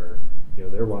they are, you know,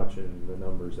 they're watching the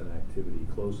numbers and activity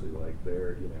closely. Like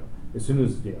they're, you know, as soon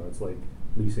as, you know, it's like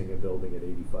leasing a building at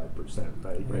 85%,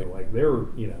 right? You know, like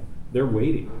they're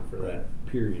waiting for that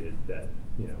period, that,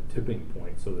 you know, tipping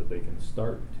point, so that they can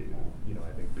start to, you know,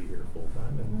 I think be here full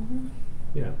time. And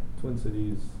yeah, Twin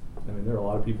Cities. I mean, there are a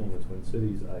lot of people in the Twin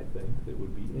Cities, I think, that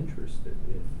would be interested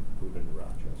in moving to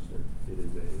Rochester. It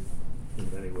is in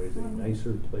many ways, a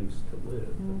nicer place to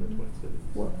live than the Twin Cities.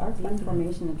 Well, our fund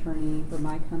formation attorney for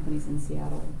my company's in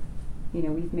Seattle. You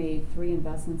know, we've made 3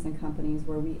 investments in companies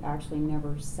where we actually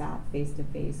never sat face to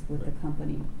face with the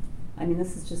company. I mean,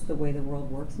 this is just the way the world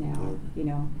works now, you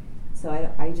know. So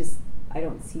I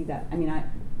don't see that. I mean,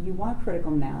 you want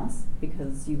critical mass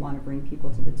because you want to bring people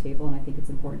to the table, and I think it's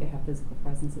important to have physical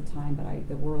presence at time, but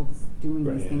the world's doing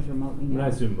these things remotely now. And I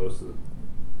assume most of the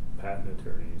patent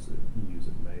attorneys that you use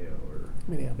at Mayo are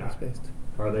Minneapolis-based.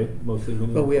 Are they mostly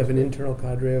Minneapolis? But we have an internal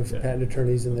cadre of patent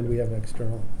attorneys, and then we have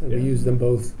external, and we use them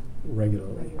both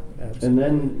regularly. Absolutely. And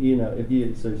then, you know, if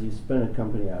you spin a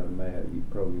company out of Mayo, you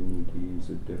probably need to use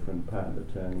a different patent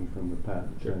attorney from the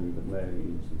patent attorney that Mayo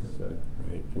uses. So,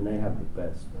 and they have the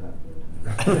best patent.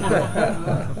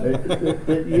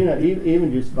 You know,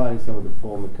 even just finding some of the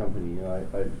former company, you know,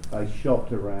 I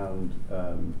shopped around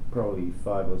probably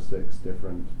 5 or 6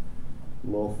 different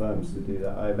law firms to do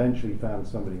that. I eventually found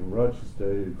somebody in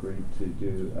Rochester who agreed to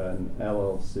do an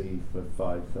LLC for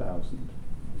 $5,000.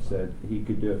 Said he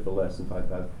could do it for less than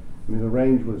 $5,000. I mean, the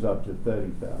range was up to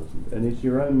 $30,000, and it's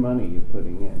your own money you're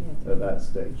putting in at that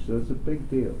stage. So it's a big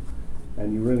deal,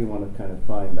 and you really want to kind of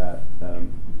find that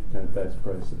kind of best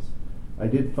process. I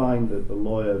did find that the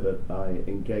lawyer that I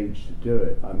engaged to do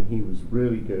it, I mean, he was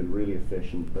really good, really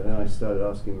efficient. But then I started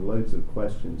asking loads of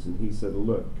questions, and he said,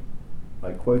 "Look,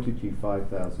 I quoted you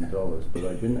 $5,000, but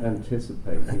I didn't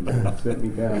anticipate you were going to sit me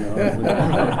down."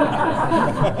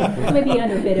 Maybe he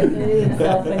underbid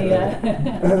himself when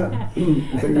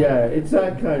But yeah, it's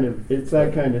that kind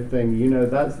of thing. You know,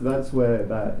 that's where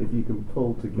that, if you can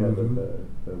pull together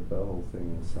the whole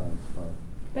thing in science park.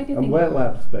 And wet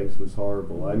lab space was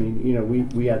horrible. I mean, you know,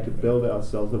 we had to build it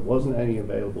ourselves. There wasn't any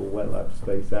available wet lab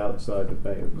space outside the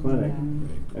Mayo Clinic,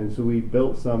 and so we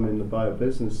built some in the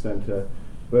Biobusiness Center.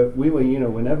 But we were, you know,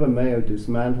 whenever Mayo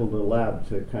dismantled the lab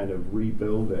to kind of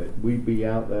rebuild it, we'd be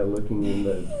out there looking in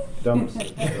the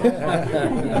dumpsters,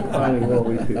 finding what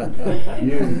we could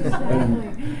use.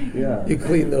 And, yeah. You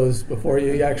clean those before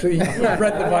you actually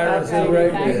spread the virus,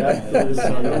 right?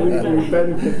 Absolutely. We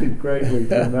benefited greatly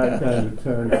from that kind of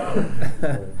turnout.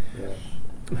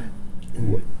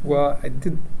 Well, I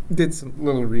did some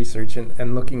little research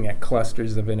and looking at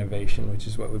clusters of innovation, which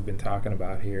is what we've been talking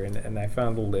about here, and I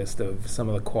found a list of some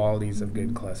of the qualities of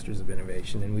good clusters of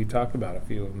innovation, and we've talked about a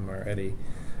few of them already.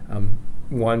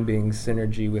 One being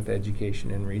synergy with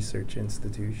education and research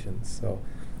institutions. So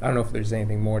I don't know if there's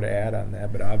anything more to add on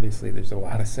that, but obviously there's a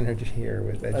lot of synergy here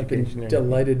with education. I've been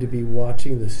delighted to be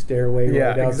watching the stairway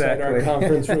right outside our exactly.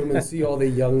 conference room and see all the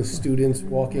young students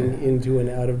walking into and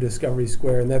out of Discovery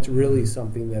Square, and that's really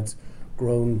something that's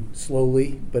grown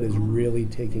slowly, but is really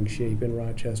taking shape in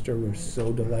Rochester. We're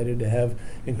so delighted to have,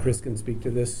 and Chris can speak to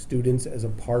this, students as a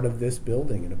part of this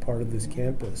building and a part of this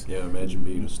campus. Yeah, imagine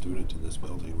being a student in this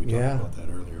building. We talked about that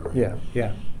earlier. Right?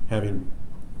 Yeah. Having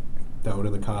down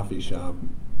in the coffee shop,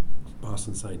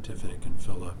 Boston Scientific and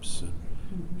Phillips and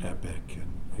Epic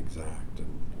and Exact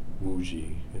and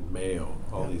Wuji and Mayo,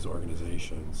 all these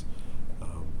organizations.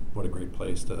 What a great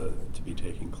place to be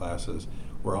taking classes.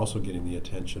 We're also getting the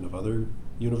attention of other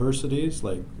universities,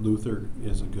 like Luther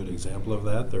is a good example of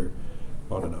that. They're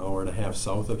about an hour and a half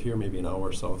south of here, maybe an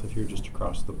hour south of here, just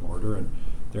across the border, and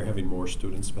they're having more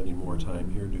students spending more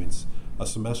time here. Doing a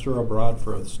semester abroad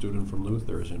for a student from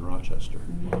Luther is in Rochester.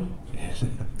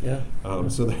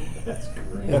 So that's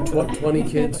great. 20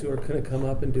 kids who are going to come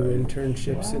up and do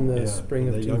internships in the spring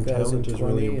of 2020. Young talent is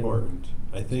really important.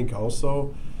 I think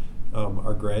also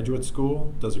our graduate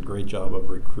school does a great job of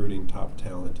recruiting top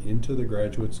talent into the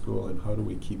graduate school, and how do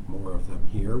we keep more of them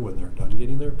here when they're done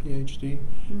getting their PhD,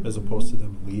 as opposed to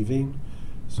them leaving.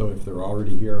 So if they're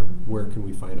already here, where can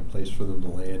we find a place for them to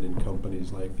land in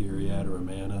companies like Viriat or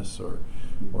Amanus or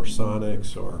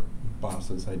Sonics or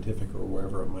Boston Scientific or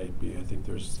wherever it might be? I think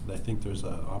there's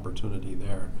an opportunity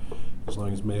there. As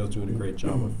long as Mayo's doing a great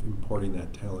job of importing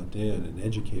that talent in and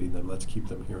educating them, let's keep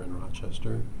them here in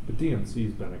Rochester. But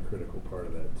DMC's been a critical part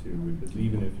of that too, because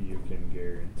even if you can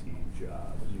guarantee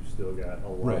jobs, you've still got a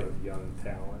lot Right. of young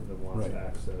talent that wants Right.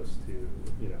 access to,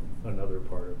 another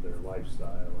part of their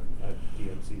lifestyle, and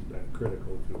DMC's been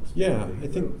critical to Yeah, expanding I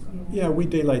think, those. we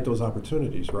daylight those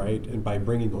opportunities, right? And by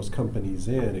bringing those companies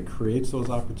in, it creates those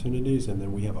opportunities, and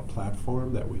then we have a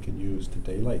platform that we can use to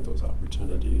daylight those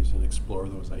opportunities and explore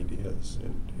those ideas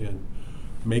and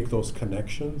make those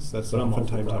connections. That's But I'm also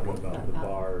oftentimes talking what about the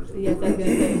bars. Yes, I was gonna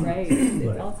say, right, it's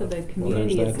Right. also the there's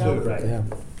community that itself. too. Right. Yeah.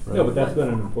 No, but that's been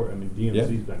an important,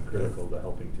 DMC's Yeah. been critical to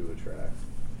helping to attract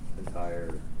entire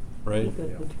Right?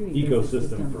 The true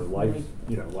ecosystem for life,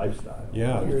 like- lifestyle.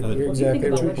 Yeah. You're Well, if you exactly think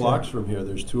about Two what the- blocks from here,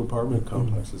 there's 2 apartment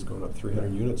complexes going up,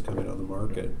 300 units coming on the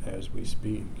market as we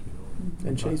speak.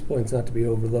 And Chase Point's not to be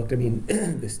overlooked. I mean,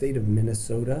 the state of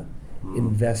Minnesota Mhm.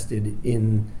 invested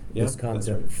in Yeah, this that's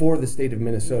concept right. for the state of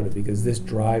Minnesota because this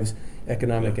drives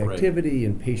economic Yeah, right. activity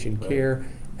and patient Right. care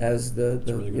as the That's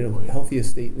a really good point.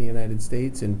 healthiest state in the United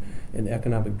States, and an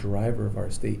economic driver of our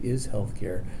state is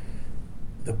healthcare.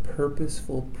 The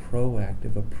purposeful,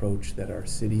 proactive approach that our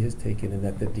city has taken and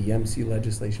that the DMC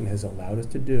legislation has allowed us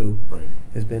to do Right.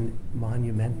 has been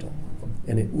monumental.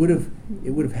 And it would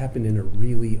have happened in a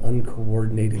really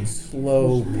uncoordinated,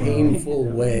 slow, painful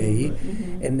way.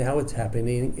 And now it's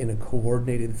happening in a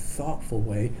coordinated, thoughtful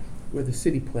way where the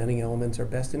city planning elements are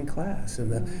best in class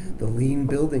and the lean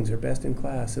buildings are best in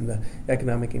class and the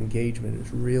economic engagement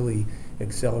is really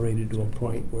accelerated to a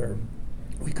point where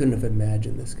we couldn't have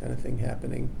imagined this kind of thing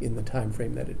happening in the time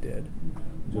frame that it did.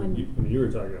 So you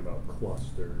were talking about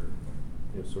cluster,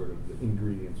 sort of the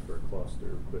ingredients for a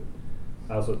cluster, but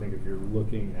I also think if you're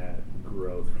looking at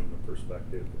growth from the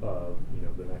perspective of,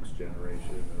 the next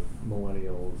generation of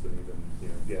millennials and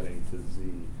even, getting to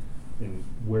Z, and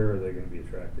where are they going to be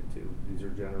attracted to? These are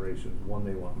generations, one,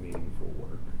 they want meaningful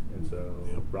work. And so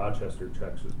Yep. Rochester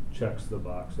checks the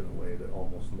box in a way that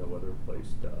almost no other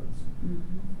place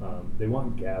does. They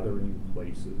want gathering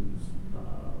places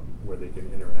where they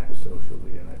can interact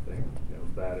socially, and I think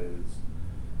that is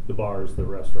the bars, the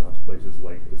restaurants, places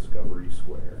like Discovery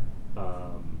Square,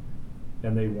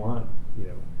 and they want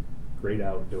great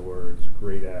outdoors,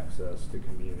 great access to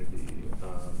community,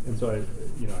 and so I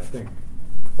think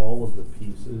all of the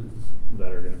pieces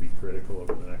that are going to be critical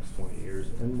over the next 20 years,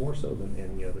 and more so than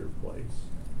any other place,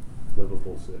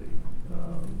 livable city.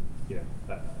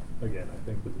 Again, I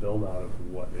think the build out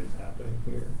of what is happening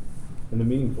here and the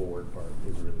meaningful work part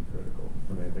is really critical.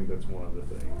 I mean, I think that's one of the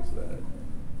things that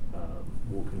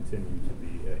will continue to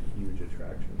be a huge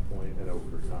attraction point, and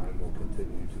over time will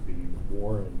continue to be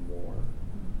more and more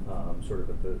sort of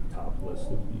at the top list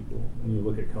of people. And you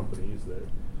look at companies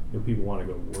that people want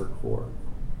to go work for.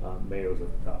 Mayo's at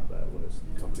the top of that list.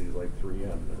 Companies like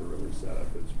 3M that are really set up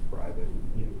as private,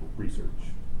 research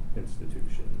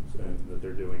institutions, and that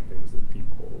they're doing things that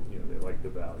people, they like the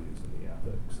values and the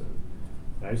ethics.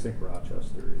 And I just think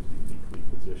Rochester is uniquely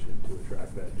positioned to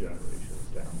attract that generation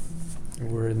of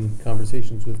talent. We're in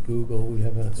conversations with Google. We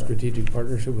have a strategic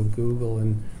partnership with Google,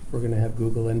 and we're going to have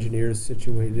Google engineers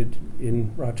situated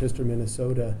in Rochester,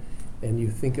 Minnesota. And you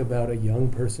think about a young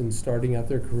person starting out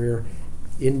their career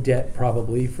in debt,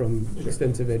 probably from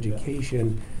extensive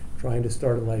education, trying to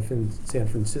start a life in San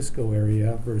Francisco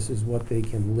area versus what they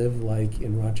can live like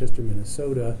in Rochester,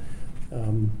 Minnesota.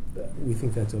 We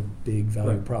think that's a big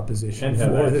value Right. proposition And have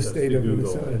for the access state to of Google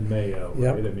Minnesota. and Mayo,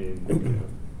 Yep. right? I mean,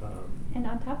 And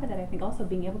on top of that, I think also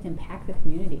being able to impact the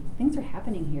community. Things are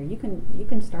happening here. You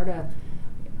can start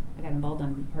I got involved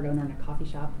on part owner in a coffee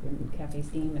shop in Cafe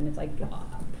Steam, and it's like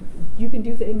you can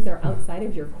do things that are outside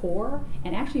of your core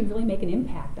and actually really make an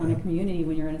impact on a community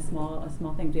when you're in a small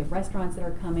thing. We have restaurants that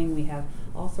are coming. We have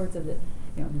all sorts of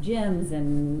gyms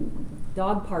and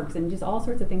dog parks and just all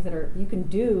sorts of things that you can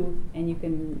do, and you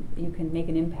can make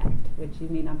an impact, which you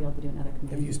may not be able to do in other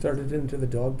communities. Have you started into the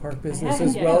dog park I business haven't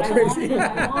as yet, well, but Tracy?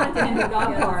 I want to enter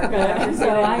dog park, so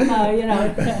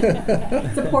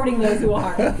I'm supporting those who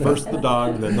are. First the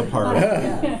dog, then the park.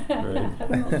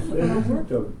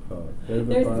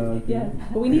 Yeah.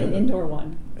 But we need an indoor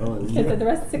one. Because the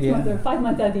rest 6 months or 5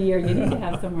 months out of the year, you need to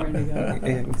have somewhere to go.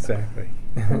 Exactly.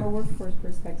 From a workforce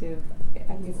perspective,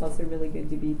 I think it's also really good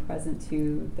to be present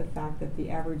to the fact that the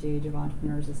average age of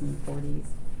entrepreneurs is in the 40s.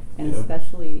 And Yeah.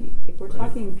 especially if we're Right.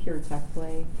 talking pure tech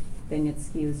play, then it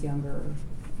skews younger,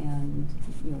 and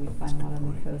we find a lot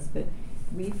on the coast. But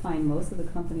we find most of the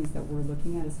companies that we're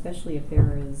looking at, especially if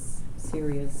they're as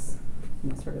serious,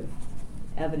 sort of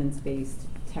evidence-based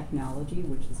technology,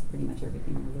 which is pretty much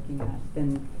everything we're looking at,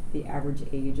 then the average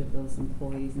age of those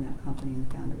employees in that company and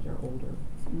the founders are older.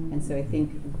 And so I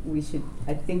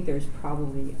think there's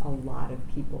probably a lot of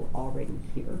people already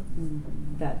here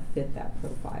that fit that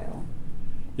profile.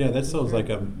 Yeah, that sounds like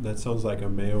a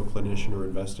Mayo clinician or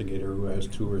investigator who has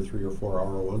 2 or 3 or 4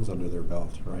 R01s under their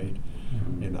belt, right?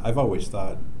 Mm-hmm. And I've always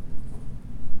thought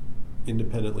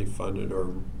independently funded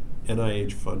or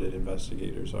NIH funded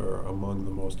investigators are among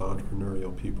the most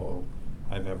entrepreneurial people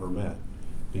I've ever met,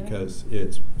 because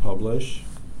it's publish,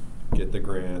 get the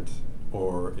grant,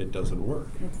 or it doesn't work.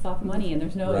 It's soft money, and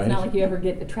there's no. Right. It's not like you ever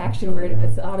get traction where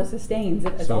it's auto-sustains.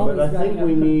 It's So, always. But I think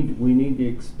running up. we need the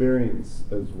experience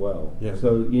as well. Yeah.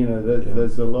 So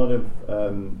there's a lot of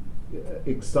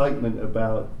excitement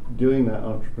about doing that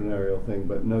entrepreneurial thing,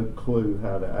 but no clue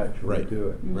how to actually do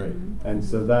it. Right. And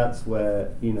so that's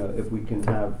where, if we can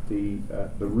have the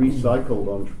recycled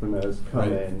entrepreneurs come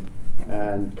Right. in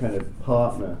and kind of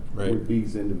partner Right. with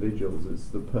these individuals, it's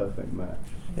the perfect match.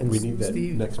 And We need that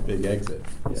Steve, next big exit.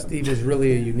 Yeah. Steve is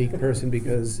really a unique person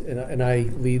because, and I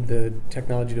lead the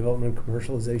technology development and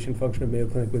commercialization function of Mayo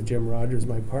Clinic with Jim Rogers,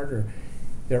 my partner.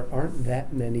 There aren't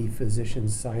that many physician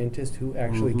scientists who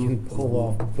actually can pull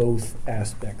off both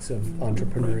aspects of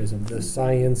entrepreneurism, the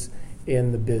science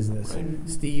and the business. Right.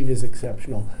 Steve is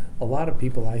exceptional. A lot of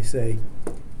people, I say,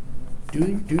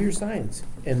 do your science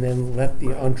and then let the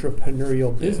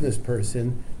entrepreneurial business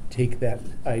person take that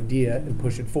idea and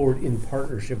push it forward in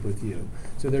partnership with you.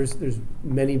 So there's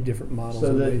many different models. So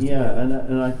and that, ways to yeah, do it.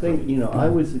 and I think, I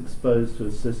was exposed to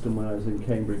a system when I was in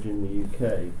Cambridge in the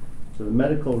UK. So the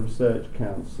Medical Research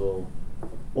Council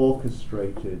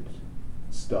orchestrated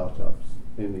startups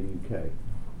in the UK.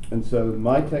 And so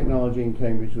my technology in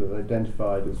Cambridge was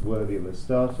identified as worthy of a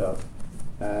startup,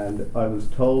 and I was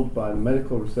told by the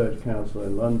Medical Research Council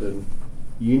in London,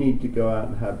 you need to go out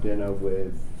and have dinner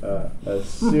with a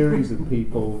series of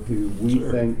people who we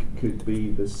think could be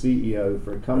the CEO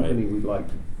for a company we'd like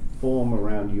to form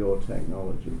around your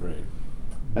technology. Right.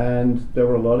 And there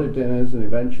were a lot of dinners, and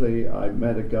eventually I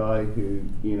met a guy who,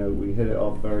 we hit it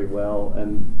off very well,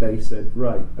 and they said,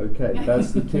 right, okay,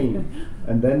 that's the team.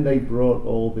 And then they brought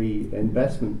all the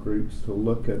investment groups to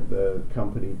look at the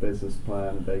company business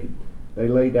plan. They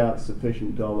laid out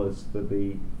sufficient dollars for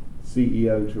the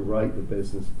CEO to write the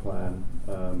business plan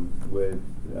with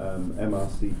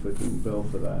MRC footing the bill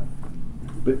for that.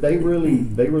 But they really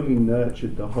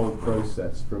nurtured the whole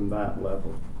process from that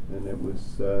level. And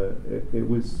it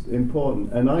was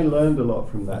important, and I learned a lot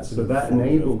from that. That's so an that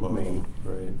informative enabled model, me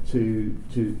right.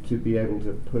 to be able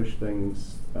to push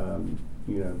things,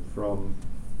 from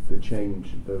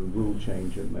the rule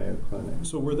change at Mayo Clinic.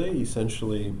 So were they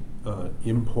essentially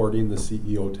importing the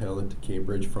CEO talent to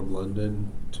Cambridge from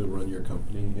London to run your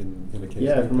company in a case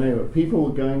Yeah, like from that? Mayo. People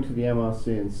were going to the MRC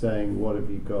and saying, "What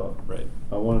have you got? Right.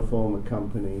 I want to form a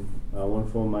company. I want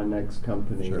to form my next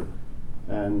company." Sure.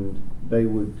 And they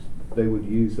would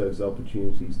use those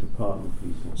opportunities to partner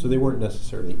people. So they weren't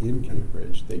necessarily in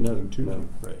Cambridge, they No, came to no. Cambridge.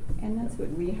 Right. And that's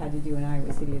what we had to do in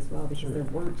Iowa City as well, because Sure. there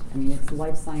weren't. I mean, it's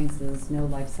life sciences, no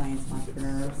life science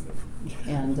entrepreneurs,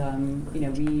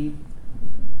 and we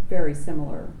very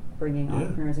similar, bringing Yeah.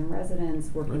 entrepreneurs in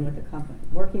residence, working Right. with the company,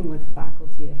 working with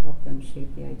faculty to help them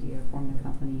shape the idea, form the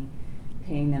company,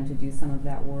 paying them to do some of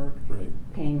that work, Right.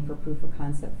 paying for proof of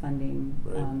concept funding,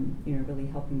 Right. really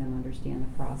helping them understand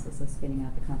the process of spinning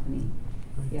out the company.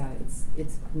 Right. Yeah,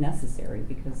 it's necessary,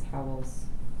 because how else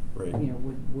Right.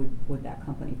 would that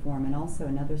company form? And also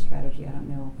another strategy, I don't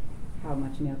know how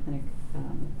much Mayo Clinic,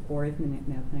 or if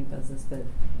Mayo Clinic does this, but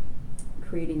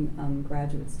creating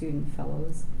graduate student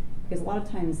fellows. Because a lot of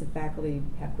times the faculty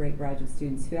have great graduate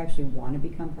students who actually want to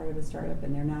become part of a startup,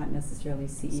 and they're not necessarily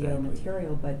CEO Exactly.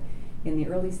 material, but in the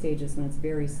early stages when it's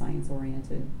very science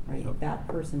oriented, right, Yep. that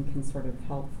person can sort of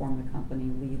help form the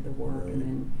company, lead the work, Right. and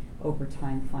then over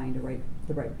time find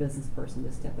the right business person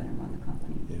to step in and run the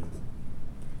company. Yeah.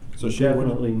 So You Shay, what-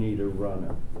 definitely need a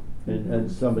runner, and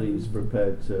somebody who's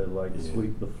prepared to Yeah.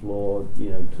 sweep the floor,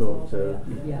 talk to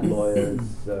Yes.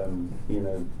 lawyers,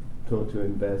 talk to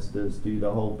investors, do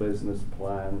the whole business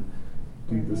plan,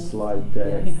 do the slide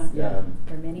deck. Yes. Yeah.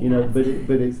 There are many hats.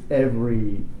 But it's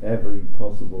every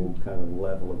possible kind of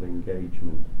level of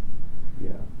engagement.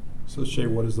 Yeah. So Shay,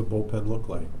 what does the bullpen look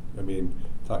like? I mean,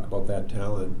 talk about that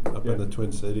talent up Yeah. in the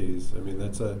Twin Cities. I mean,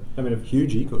 that's a if-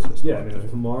 huge ecosystem. Yeah, I up mean, there.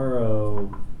 if tomorrow,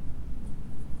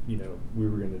 we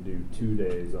were going to do 2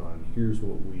 days on here's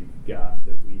what we've got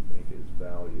that we think is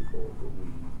valuable, but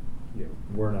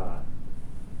we're not,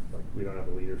 we don't have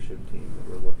a leadership team that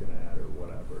we're looking at or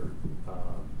whatever.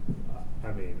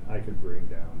 I could bring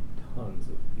down tons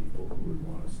of people who would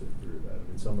want to sit through that. I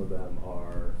mean, some of them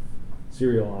are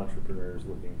serial entrepreneurs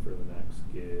looking for the next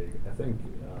gig. I think,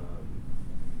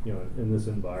 you know, in this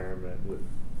environment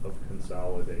of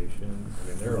consolidation, I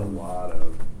mean, there are a lot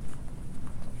of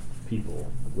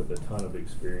people with a ton of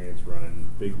experience running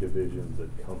big divisions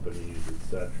at companies,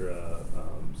 etc.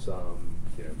 Some,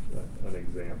 you know, an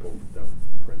example, don't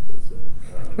print this in.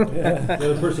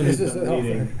 The person who's This is been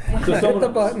meeting, helpful. Hit the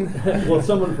button. well,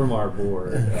 someone from our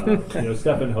board, you know,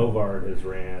 Stefan Hovard has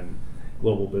ran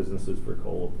global businesses for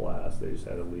Coloplast. They just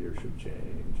had a leadership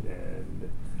change, and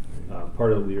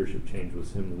part of the leadership change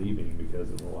was him leaving because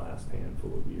in the last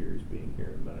handful of years being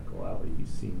here in Medical Alley, he's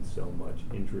seen so much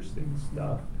interesting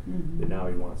stuff that now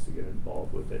he wants to get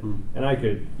involved with it. And I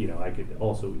could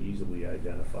also easily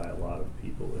identify a lot of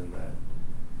people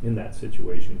in that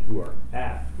situation who are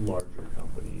at larger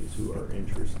companies who are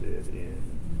interested in,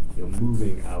 you know,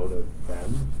 moving out of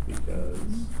them because,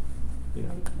 you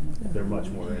know, they're much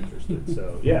more interested.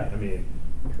 So yeah, I mean,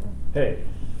 hey,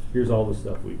 here's all the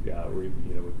stuff we've got. We've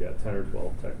got 10 or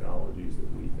 12 technologies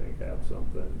that we think have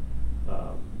something.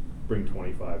 Bring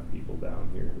 25 people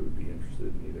down here who would be interested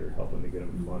in either helping to get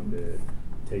them funded,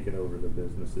 taking over the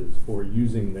businesses, or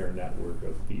using their network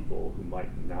of people who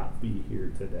might not be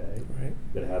here today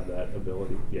that have that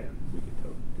ability. Yeah, we could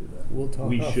totally do that. We'll talk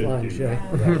We should offline, do Shay.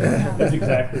 that. That's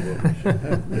exactly what we should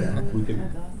do. Yeah, we could.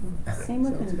 That's awesome. Same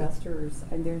with investors,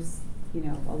 and there's, you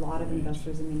know, a lot of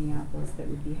investors in Minneapolis that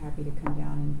would be happy to come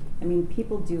down and, I mean,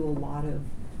 people do a lot of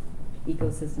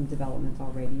ecosystem development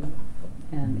already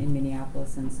in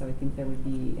Minneapolis, and so I think there would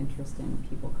be interest in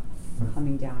people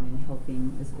coming down and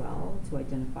helping as well to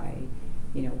identify,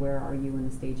 you know, where are you in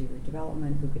the stage of your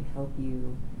development, who could help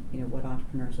you, you know, what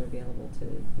entrepreneurs are available to,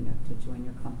 you know, to join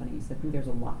your company. So I think there's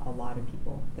a lot of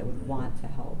people that would want to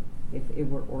help if it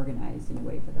were organized in a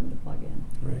way for them to plug in.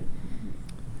 Right.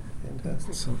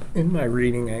 Fantastic. So in my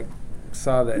reading, I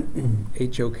saw that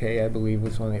HOK, I believe,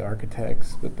 was one of the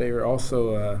architects, but they were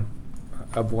also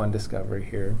of One Discovery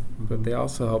here. But they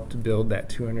also helped to build that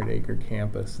 200-acre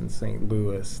campus in St.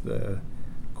 Louis, the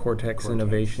Cortex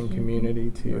Innovation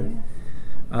Community, to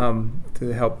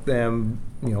help them,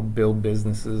 you know, build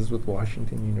businesses with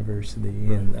Washington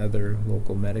University and other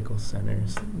local medical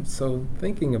centers. So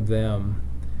thinking of them,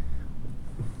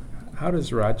 how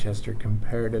does Rochester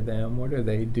compare to them? What are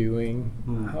they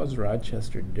doing? How is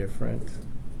Rochester different?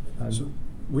 So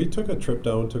we took a trip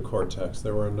down to Cortex.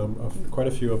 There were quite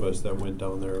a few of us that went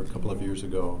down there a couple of years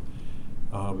ago.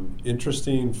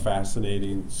 Interesting,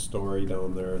 fascinating story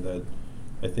down there that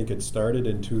I think it started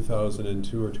in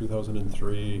 2002 or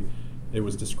 2003. It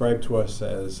was described to us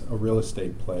as a real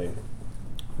estate play.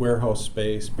 Warehouse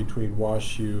space between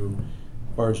WashU,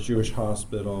 Barnes Jewish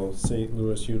Hospital, St.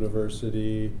 Louis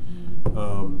University,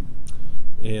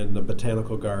 and the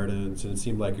Botanical Gardens, and it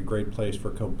seemed like a great place for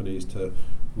companies to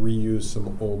reuse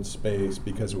some old space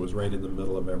because it was right in the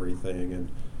middle of everything. And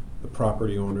the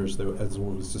property owners, as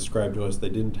was described to us, they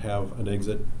didn't have an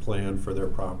exit plan for their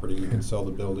property. You could sell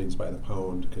the buildings by the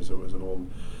pound because it was an old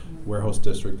warehouse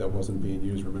district that wasn't being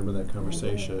used. Remember that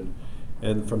conversation?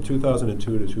 And from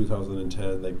 2002 to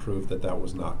 2010, they proved that that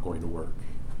was not going to work.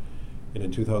 And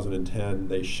in 2010,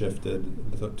 they shifted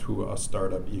to a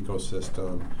startup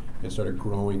ecosystem and started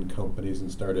growing companies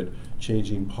and started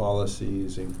changing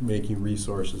policies and making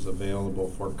resources available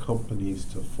for companies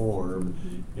to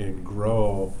form and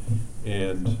grow.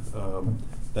 And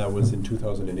that was in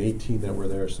 2018 that were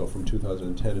there. So from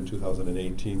 2010 and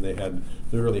 2018, they had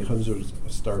literally hundreds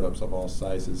of startups of all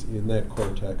sizes in that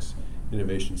Cortex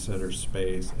Innovation Center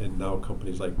space. And now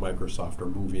companies like Microsoft are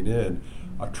moving in,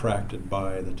 attracted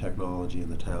by the technology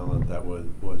and the talent that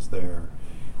was there.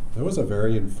 It was a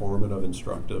very informative,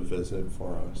 instructive visit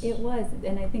for us. It was,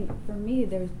 and I think for me,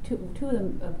 there's two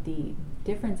of the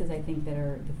differences I think that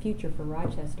are the future for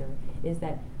Rochester is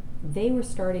that they were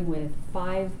starting with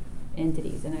 5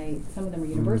 entities, and some of them are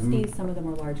universities, some of them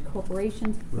are large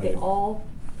corporations. They all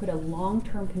put a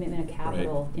long-term commitment of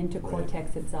capital into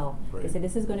Cortex itself. They said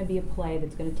this is going to be a play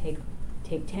that's going to take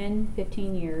 10,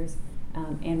 15 years,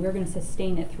 and we're going to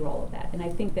sustain it through all of that. And I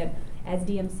think that as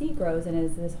DMC grows and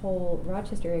as this whole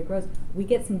Rochester area grows, we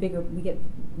get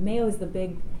Mayo is the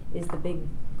big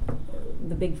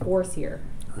force here.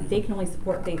 They can only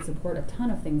support a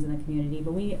ton of things in the community,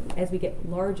 but as we get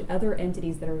large other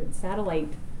entities that are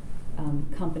satellite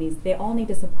companies, they all need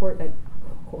to support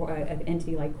an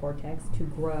entity like Cortex to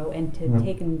grow and to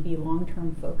take and be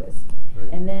long-term focused.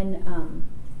 And then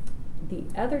the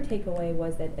other takeaway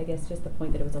was that, I guess, just the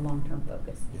point that it was a long-term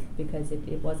focus because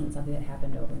it wasn't something that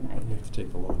happened overnight. You have to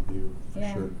take the long view, for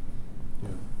sure.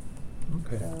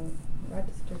 Okay. So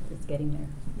Rochester is getting there.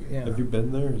 Yeah. Have you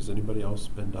been there? Has anybody else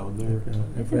been down there? No,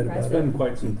 It's I've read about It's impressive. it. been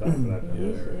quite some time that I've been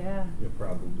Yeah. there. Yeah.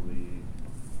 Probably,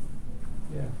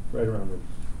 right around the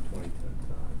 2010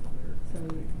 time. So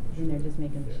then they're just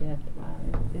making the shift. Wow,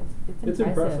 it's It's impressive.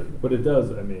 impressive, but it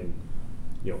does, I mean,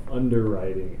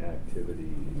 underwriting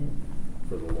activity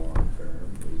for the long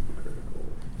term is the critical.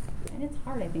 And it's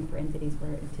hard, I think, for entities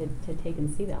to take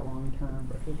and see that long term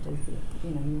because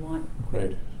you want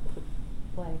quick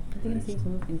play. I think it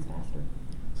move things faster.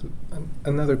 So,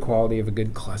 another quality of a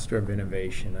good cluster of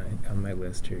innovation on my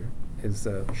list here is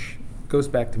goes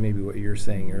back to maybe what you were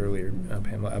saying earlier,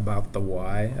 Pamela, about the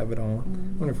why of it all.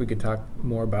 I wonder if we could talk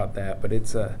more about that, but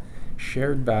it's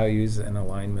shared values and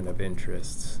alignment of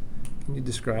interests. Can you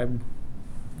describe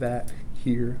that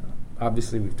here?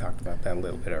 Obviously, we've talked about that a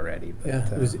little bit already. But,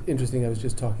 Yeah, it was interesting. I was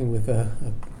just talking with a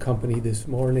company this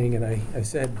morning, and I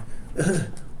said,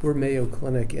 we're Mayo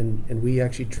Clinic, and we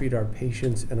actually treat our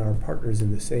patients and our partners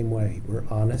in the same way. We're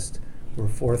honest, we're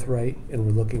forthright, and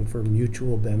we're looking for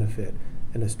mutual benefit,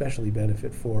 and especially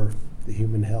benefit for the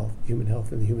human health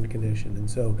and the human condition. And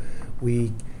so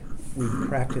we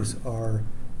practice our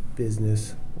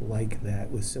business like that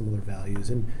with similar values.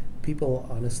 And people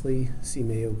honestly see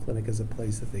Mayo Clinic as a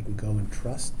place that they can go and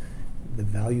trust. The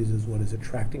values is what is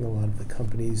attracting a lot of the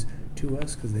companies to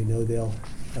us because they know they'll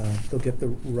get the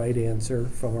right answer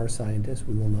from our scientists.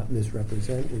 We will not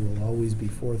misrepresent. We will always be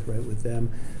forthright with them.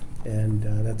 And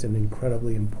that's an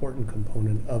incredibly important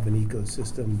component of an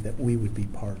ecosystem that we would be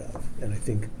part of. And I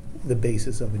think the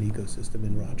basis of an ecosystem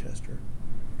in Rochester.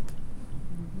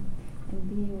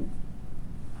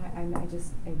 And I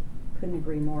couldn't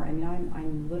agree more. I mean,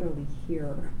 I'm literally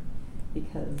here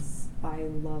because I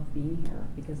love being here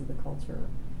because of the culture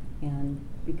and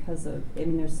because of,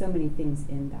 there's so many things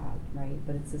in that, right?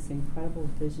 But it's this incredible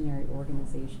visionary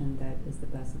organization that is the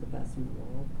best of the best in the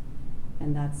world.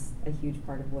 And that's a huge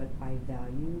part of what I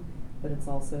value, but it's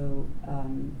also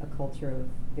a culture of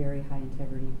very high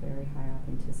integrity, very high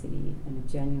authenticity, and a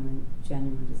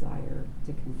genuine desire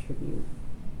to contribute.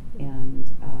 And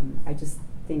I just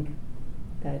think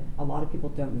that a lot of people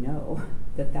don't know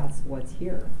that that's what's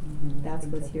here. Mm-hmm. That's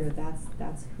what's here.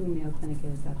 That's who Mayo Clinic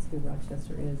is. That's who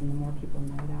Rochester is. And the more people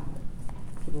know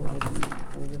that, people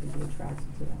will really be attracted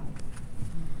to that.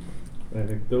 And I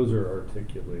think those are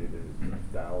articulated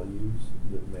values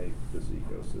that make this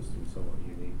ecosystem somewhat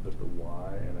unique, but the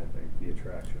why, and I think the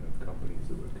attraction of companies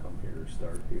that would come here or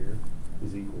start here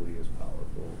is equally as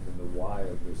powerful. And the why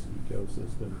of this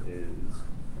ecosystem is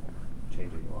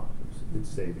changing lives. It's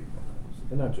saving lives.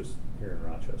 And not just here in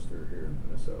Rochester, here in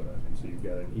Minnesota. I mean, so you've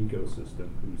got an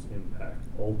ecosystem whose impact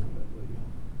ultimately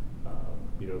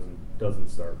doesn't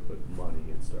start with money,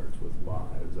 it starts with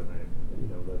lives, and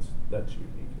that's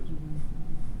unique as well.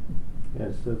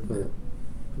 Yeah, so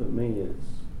for me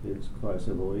it's quite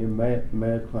simple.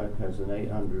 Mayo Clinic has an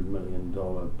 $800 million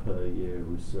per year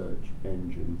research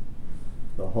engine,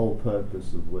 the whole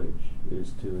purpose of which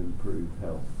is to improve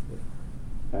health.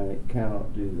 And it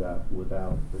cannot do that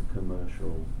without the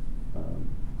commercial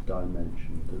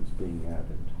dimension that's being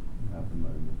added at the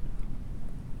moment.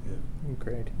 Yeah.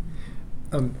 Great.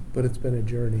 But it's been a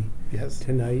journey. Yes.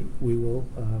 Tonight we will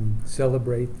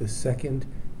celebrate the second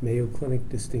Mayo Clinic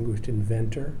Distinguished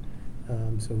Inventor.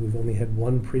 So we've only had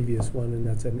one previous one, and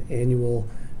that's an annual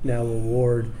now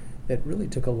award that really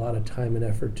took a lot of time and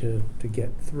effort to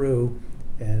get through,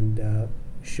 and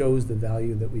shows the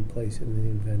value that we place in the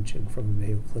invention from a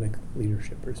Mayo Clinic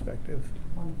leadership perspective.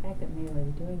 Well, the fact that Mayo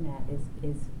is doing that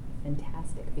is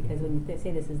fantastic, because when you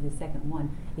say this is the second one,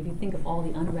 if you think of all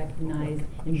the unrecognized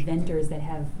inventors that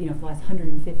have, for the last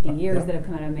 150 years that have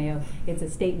come out of Mayo, it's a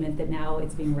statement that now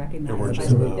it's being recognized. There weren't by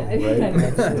just the now,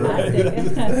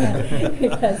 It's fantastic.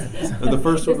 Because And the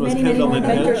first one was there's many Kendall more and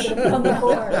inventors Hedge. that have come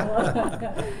before.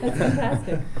 That's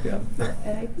fantastic.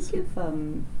 And I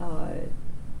think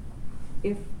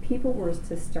if people were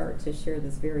to start to share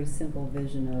this very simple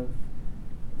vision of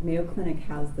Mayo Clinic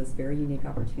has this very unique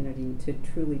opportunity to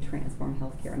truly transform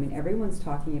healthcare. I mean, everyone's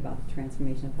talking about the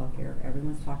transformation of healthcare.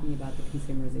 Everyone's talking about the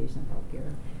consumerization of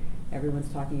healthcare.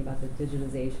 Everyone's talking about the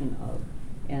digitization of,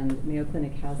 and Mayo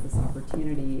Clinic has this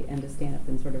opportunity, and to stand up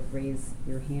and sort of raise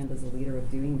your hand as a leader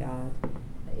of doing that,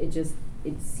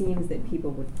 it seems that people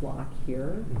would flock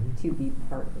here to be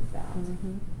part of that.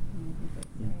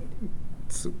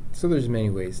 So there's many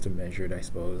ways to measure it, I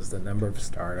suppose. The number of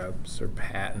startups or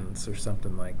patents or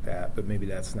something like that, but maybe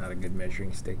that's not a good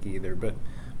measuring stick either. But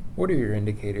what are your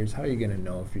indicators? How are you going to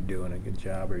know if you're doing a good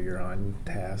job or you're on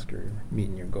task or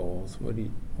meeting your goals? What do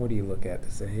you look at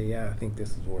to say, hey, yeah, I think this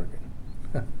is working?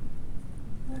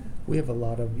 We have a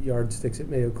lot of yardsticks at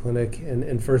Mayo Clinic,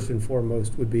 and first and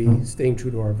foremost would be staying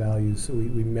true to our values. So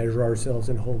we measure ourselves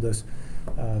and hold us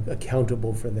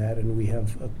accountable for that, and we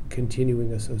have a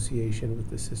continuing association with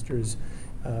the sisters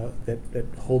that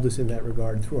hold us in that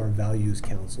regard through our values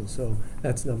council. So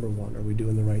that's number one. Are we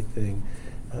doing the right thing?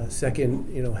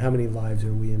 Second, how many lives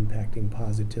are we impacting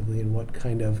positively, and what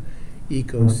kind of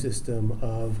ecosystem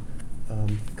of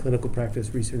clinical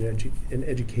practice, research, and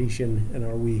education, and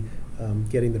are we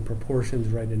getting the proportions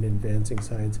right in advancing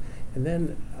science? And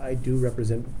then I do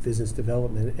represent business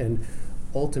development, and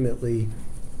ultimately,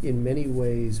 in many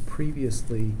ways,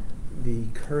 previously, the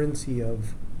currency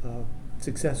of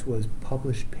success was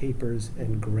published papers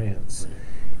and grants.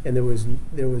 And there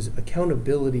was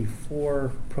accountability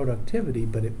for productivity,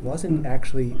 but it wasn't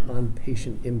actually on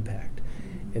patient impact.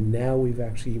 And now we've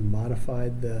actually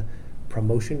modified the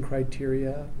promotion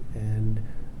criteria and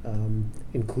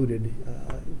included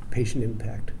patient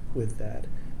impact with that.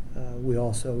 We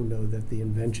also know that the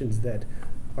inventions that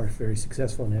are very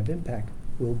successful and have impact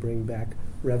will bring back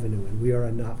revenue, and we are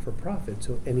a not-for-profit,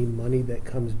 so any money that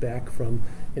comes back from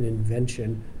an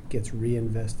invention gets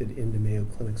reinvested into Mayo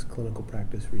Clinic's clinical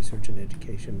practice, research, and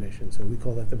education mission. So we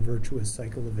call that the virtuous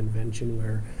cycle of invention,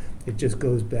 where it just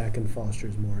goes back and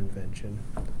fosters more invention.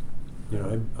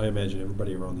 I imagine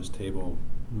everybody around this table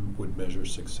would measure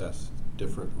success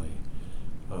differently.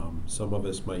 Some of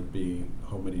us might be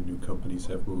how many new companies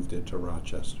have moved into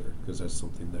Rochester, because that's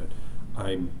something that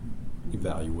I'm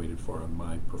evaluated for on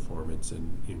my performance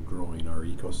in growing our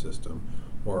ecosystem,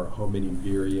 or how many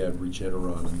Myriad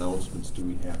Regeneron announcements do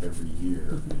we have every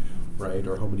year, right?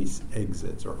 Or how many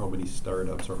exits, or how many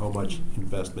startups, or how much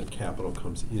investment capital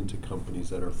comes into companies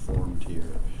that are formed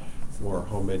here, or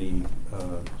how many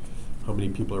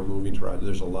people are moving to Rochester.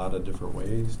 There's a lot of different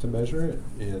ways to measure it,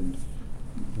 and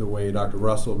the way Dr.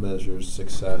 Russell measures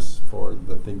success for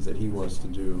the things that he wants to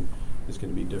do is going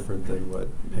to be different than what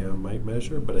Pam might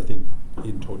measure, but I think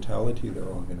in totality they're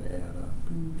all going to add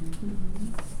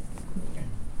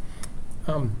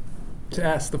up. To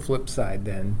ask the flip side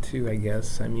then, too, I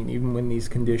guess, even when these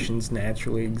conditions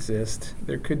naturally exist,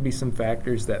 there could be some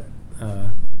factors that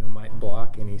might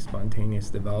block any spontaneous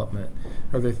development.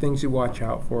 Are there things you watch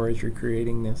out for as you're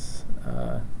creating this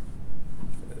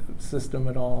system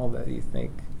at all, that you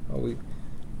think,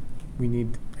 we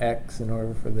need X in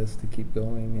order for this to keep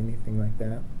going, anything like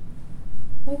that?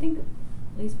 Well, I think,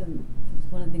 at least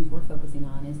one of the things we're focusing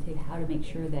on is how to make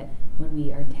sure that when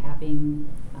we are tapping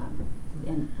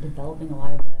and developing a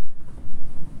lot of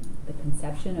the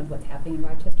conception of what's happening in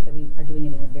Rochester, that we are doing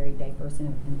it in a very diverse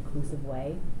and inclusive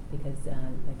way, because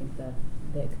I think the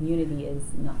community is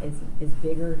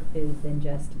bigger than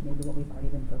just maybe what we've already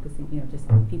been focusing, just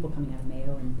people coming out of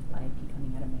Mayo and IIP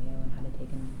coming out of Mayo, and how to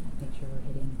make sure we're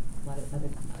hitting a lot of other,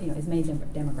 as many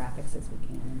demographics as we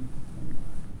can, and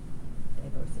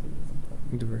diversity is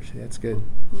important. Diversity, that's good.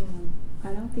 Yeah,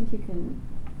 I don't think you can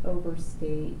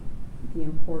overstate the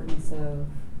importance of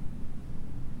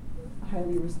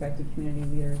highly respected community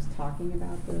leaders talking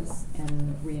about this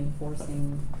and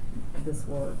reinforcing this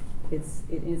work.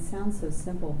 It sounds so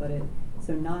simple, but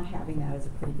so not having that is a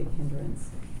pretty big hindrance.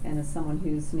 And as someone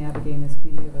who's navigating this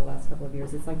community over the last couple of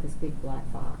years, it's like this big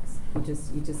black box.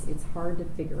 It's hard to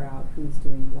figure out who's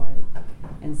doing what.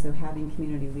 And so having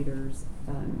community leaders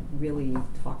really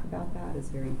talk about that is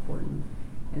very important.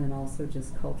 And then also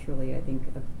just culturally, I think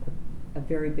a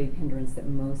very big hindrance that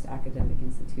most academic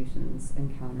institutions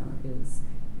encounter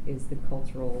is the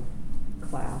cultural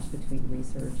clash between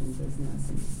research and business.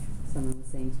 And someone was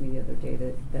saying to me the other day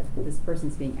that this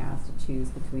person's being asked to choose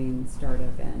between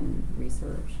startup and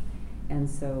research. And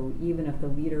so even if the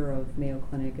leader of Mayo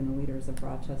Clinic and the leaders of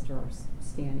Rochester are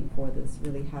standing for this,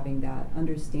 really having that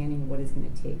understanding what it's going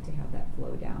to take to have that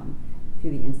flow down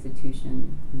through the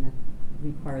institution, and that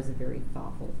requires a very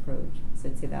thoughtful approach. So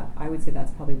I would say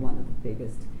that's probably one of the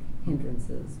biggest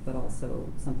hindrances, but also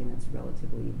something that's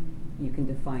relatively, you can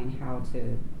define how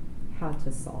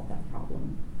to solve that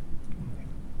problem.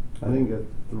 I think a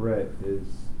threat is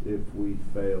if we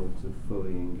fail to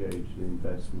fully engage the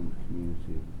investment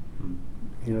community.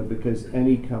 Because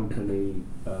any company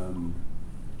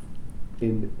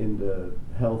in the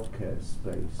healthcare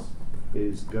space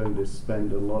is going to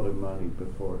spend a lot of money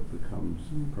before it becomes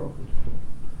profitable.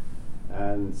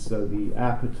 And so the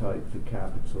appetite for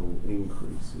capital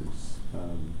increases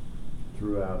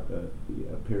throughout a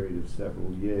period of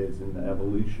several years in the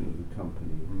evolution of the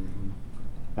company. Mm-hmm.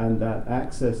 And that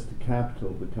access to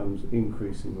capital becomes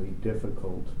increasingly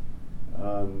difficult,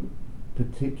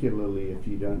 particularly if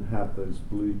you don't have those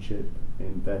blue chip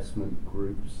investment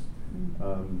groups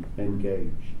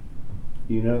engaged.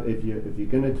 you know, if you're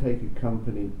going to take a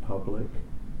company public,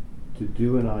 to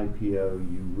do an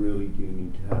IPO, you really do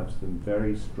need to have some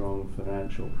very strong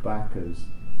financial backers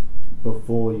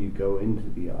before you go into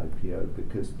the IPO,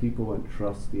 because people won't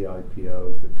trust the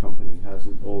IPO if the company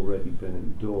hasn't already been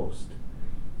endorsed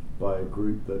by a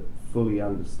group that fully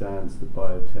understands the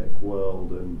biotech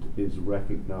world and is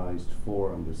recognized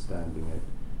for understanding it,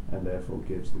 and therefore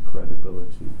gives the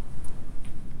credibility.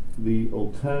 The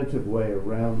alternative way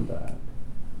around that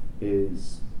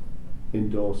is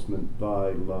endorsement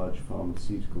by large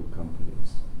pharmaceutical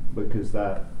companies, because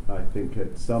that, I think,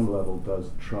 at some level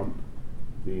does trump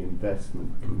the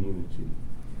investment community.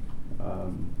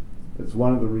 It's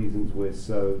one of the reasons we're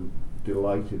so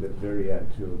delighted at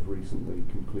Viriat to have recently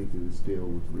completed this deal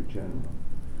with Regeneron.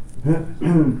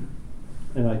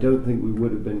 And I don't think we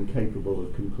would have been capable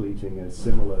of completing a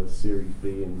similar Series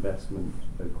B investment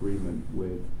agreement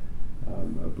with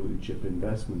a blue chip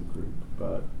investment group.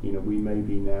 But you know, we may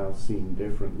be now seen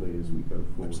differently as we go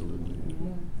forward. Absolutely.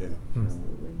 Yeah. Yeah.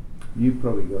 Absolutely. You've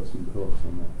probably got some thoughts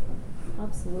on that.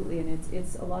 Absolutely, and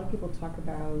it's a lot of people talk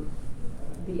about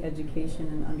the education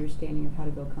and understanding of how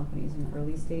to build companies in the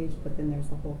early stage, but then there's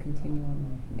the whole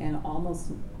continuum. And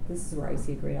almost, this is where I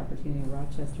see a great opportunity in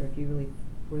Rochester.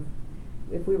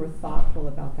 If we were thoughtful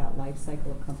about that life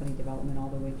cycle of company development all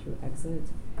the way through exit,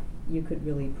 you could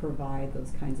really provide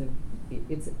those kinds of,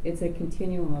 it's a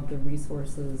continuum of the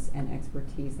resources and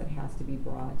expertise that has to be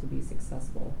brought to be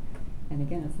successful. And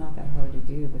again, it's not that hard to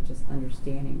do, but just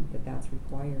understanding that that's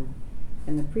required.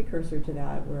 And the precursor to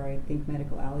that, where I think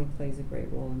Medical Alley plays a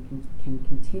great role and can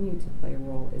continue to play a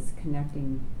role, is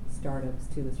connecting startups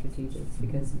to the strategics.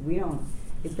 Because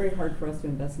it's very hard for us to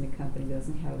invest in a company that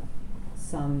doesn't have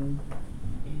some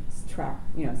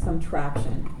traction.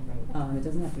 It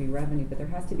doesn't have to be revenue, but there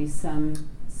has to be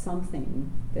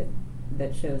something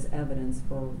that shows evidence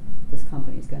for this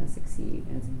company is going to succeed.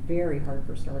 And it's very hard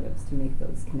for startups to make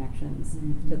those connections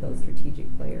to those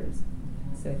strategic players.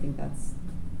 So I think that's,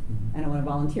 I don't want to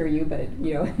volunteer you, but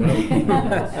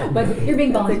but you're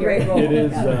being volunteered. Great role. It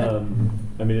is.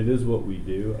 It is what we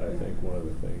do. I think one of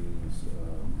the things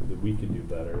that we can do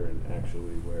better, and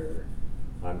actually where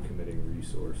I'm committing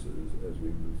resources as we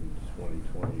move into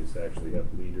 2020, is to actually have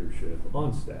leadership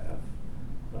on staff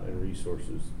and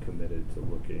resources committed to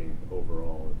looking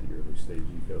overall at the early stage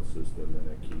ecosystem. And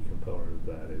a key component of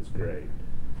that is great.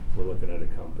 We're looking at a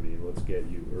company. Let's get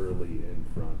you early in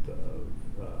front of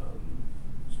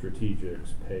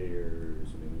strategics, payers.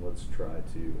 Let's try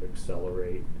to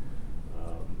accelerate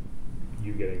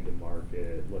you getting to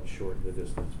market. Let's shorten the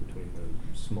distance between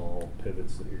those small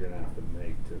pivots that you're going to have to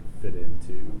make to fit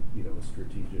into, a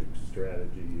strategic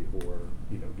strategy or,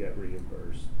 get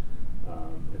reimbursed.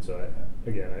 And so,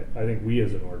 I think we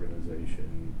as an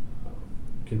organization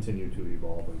continue to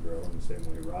evolve and grow in the same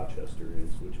way Rochester is,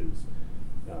 which is,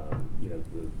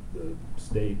 the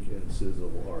steak and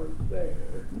sizzle are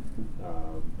there,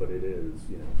 but it is,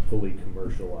 fully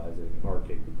commercializing our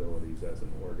capabilities as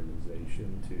an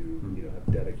organization to,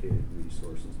 have dedicated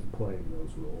resources and playing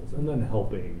those roles, and then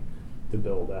helping to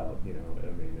build out,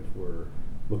 if we're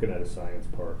looking at a science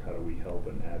park, how do we help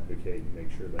and advocate and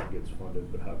make sure that gets funded,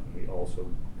 but how can we also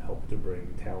help to bring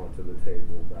talent to the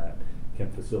table that can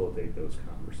facilitate those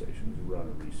conversations, run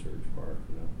a research park,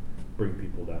 bring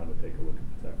people down to take a look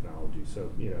at the technology. So,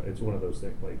 it's one of those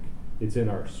things, like, it's in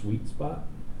our sweet spot,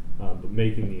 but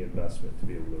making the investment to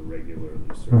be able to regularly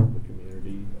serve the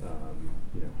community,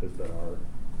 has been our,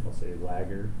 I'll say,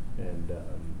 laggard, and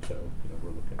so,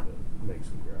 we're looking to make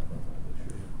some ground on that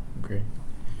this year. Great.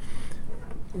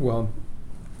 Well,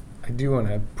 I do want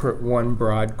to put one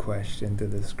broad question to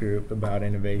this group about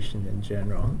innovation in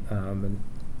general,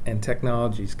 and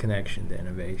technology's connection to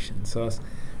innovation. So I was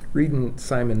reading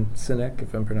Simon Sinek,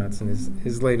 if I'm pronouncing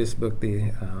his latest book,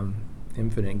 The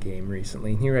Infinite Game,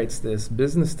 recently, and he writes this: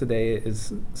 business today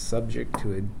is subject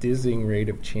to a dizzying rate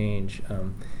of change.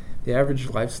 The average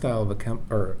lifespan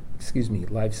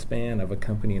of a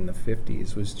company in the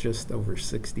 50s was just over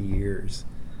 60 years.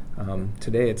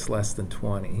 Today it's less than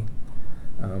 20.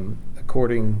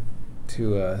 According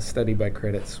to a study by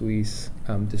Credit Suisse,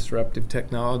 disruptive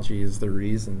technology is the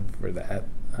reason for that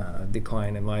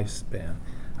decline in lifespan.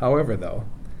 However, though,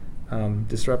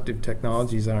 disruptive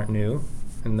technologies aren't new.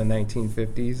 In the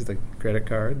 1950s, the credit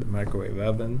card, the microwave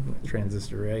oven, the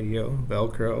transistor radio,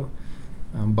 Velcro,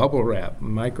 bubble wrap,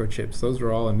 microchips, those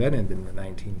were all invented in the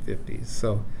 1950s.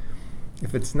 So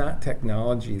if it's not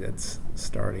technology that's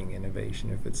starting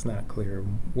innovation, if it's not clear,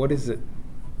 what is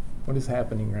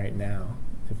happening right now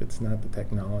if it's not the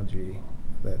technology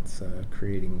that's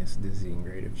creating this dizzying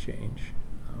rate of change?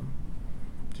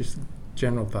 Just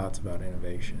general thoughts about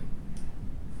innovation.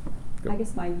 I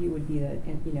guess my view would be that,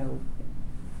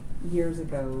 years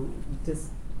ago,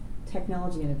 just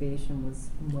technology innovation was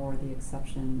more the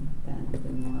exception than the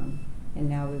norm. And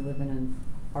now we live in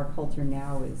our culture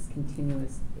now is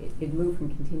continuous. It moved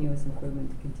from continuous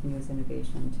improvement to continuous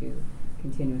innovation to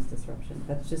continuous disruption.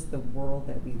 That's just the world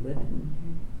that we live in.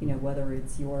 Whether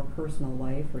it's your personal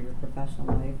life or your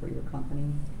professional life or your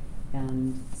company.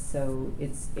 And so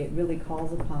it really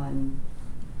calls upon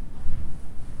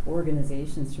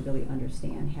organizations to really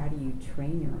understand how do you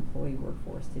train your employee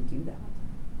workforce to do that.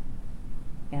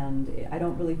 And I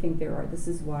don't really think this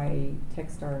is why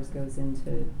Techstars goes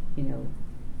into,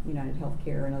 United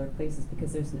Healthcare and other places,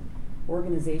 because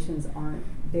organizations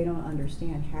they don't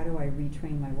understand, how do I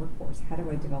retrain my workforce? How do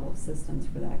I develop systems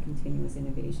for that continuous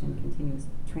innovation, continuous,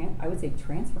 I would say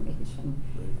transformation,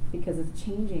 because it's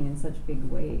changing in such big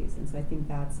ways. And so I think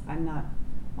I'm not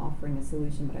offering a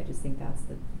solution, but I just think that's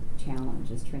the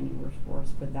challenge, is training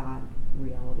workforce for that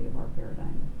reality of our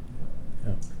paradigm.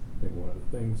 Yeah. I think one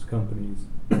of the things companies,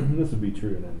 this would be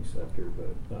true in any sector,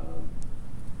 but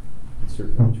it's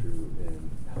certainly true in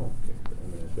healthcare.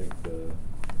 I think the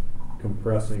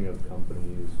compressing of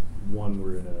companies, one,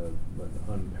 we're in an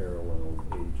unparalleled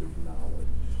age of knowledge.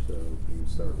 So you can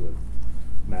start with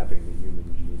mapping the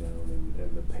human genome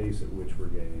and the pace at which we're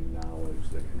gaining knowledge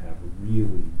that can have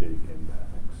really big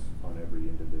impacts on every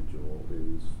individual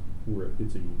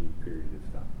it's a unique period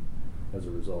of time. As a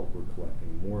result, we're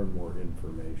collecting more and more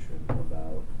information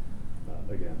about,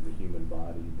 again, the human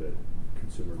body, but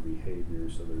consumer behavior,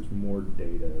 so there's more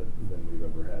data than we've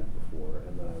ever had before.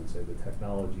 And then I would say the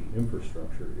technology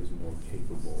infrastructure is more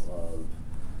capable of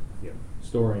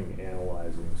storing,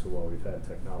 analyzing. So while we've had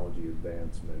technology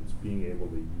advancements, being able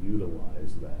to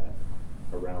utilize that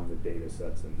around the data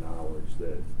sets and knowledge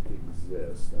that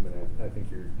exist. I think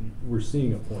we're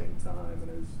seeing a point in time,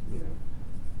 and as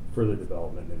further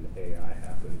development in AI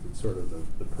happens, it's sort of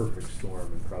the perfect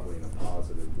storm, and probably in a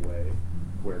positive way,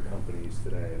 where companies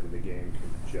today, the game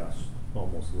can just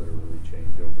almost literally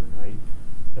change overnight,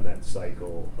 and that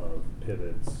cycle of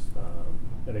pivots,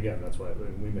 and again, that's why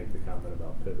we make the comment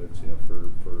about pivots,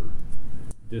 for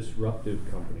disruptive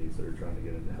companies that are trying to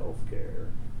get into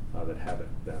healthcare that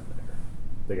haven't been there.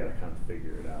 They got to kind of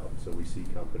figure it out. So we see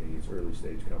companies, early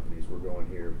stage companies, we're going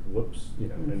here,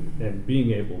 and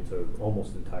being able to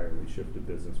almost entirely shift a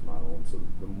business model. And so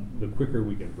the quicker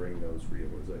we can bring those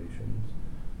realizations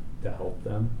to help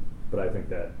them, but I think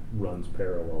that runs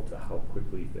parallel to how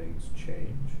quickly things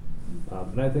change.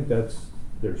 And I think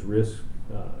there's risk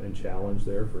and challenge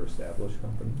there for established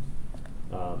companies.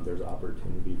 There's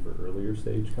opportunity for earlier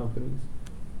stage companies.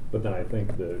 But then I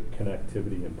think the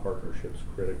connectivity and partnership's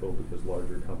critical, because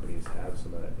larger companies have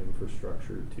some of that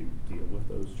infrastructure to deal with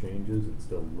those changes and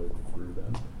still live through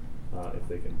them. If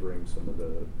they can bring some of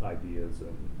the ideas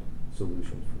and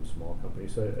solutions from small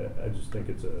companies. So I just think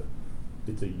it's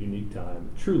a unique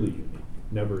time, truly unique.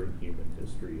 Never in human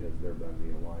history has there been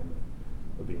the alignment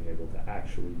of being able to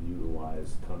actually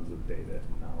utilize tons of data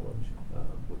and knowledge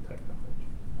with technology.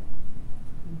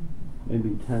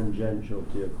 Maybe tangential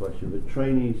to your question, but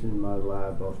trainees in my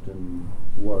lab often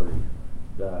worry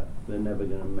that they're never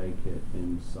going to make it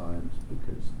in science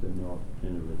because they're not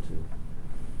innovative.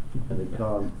 And they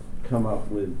can't come up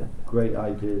with great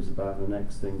ideas about the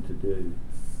next thing to do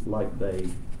like they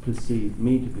perceive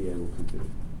me to be able to do.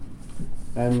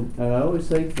 And I always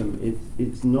say to them,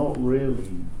 it's not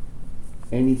really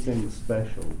anything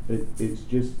special. It's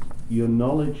just your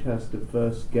knowledge has to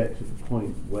first get to the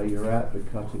point where you're at the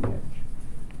cutting edge.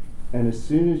 And as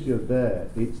soon as you're there,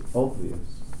 it's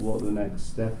obvious what the next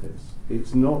step is.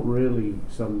 It's not really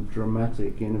some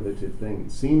dramatic, innovative thing.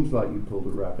 It seems like you pulled a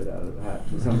rabbit out of the hat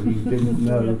to somebody who didn't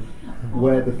know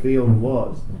where the field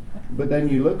was. But then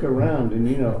you look around and,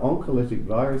 oncolytic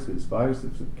viruses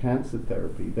of cancer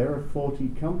therapy, there are 40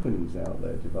 companies out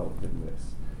there developing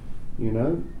this.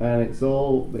 And it's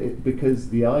all because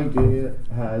the idea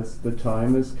the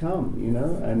time has come,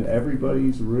 and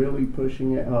everybody's really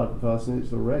pushing it hard and fast, and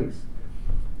it's a race.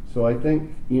 So I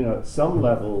think, at some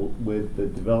level, with the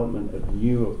development of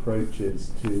new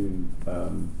approaches to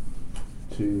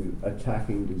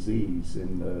attacking disease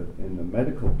in the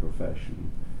medical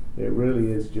profession, it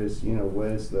really is just,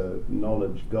 where's the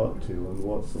knowledge got to, and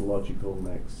what's the logical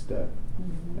next step?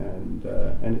 And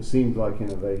it seems like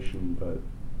innovation, but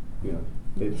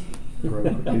it's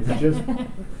just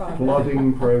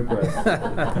plodding progress at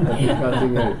the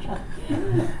cutting edge.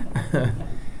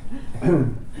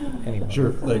 Anyway.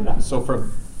 Sure. So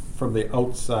from the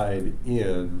outside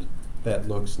in, that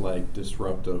looks like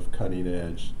disruptive, cutting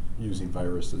edge, using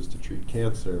viruses to treat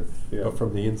cancer. Yeah. But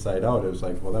from the inside out, it was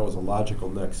like, well, that was a logical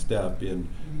next step in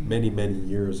many, many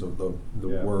years of the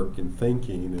Yeah. work and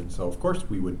thinking. And so, of course,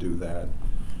 we would do that.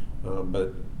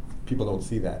 But people don't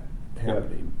see that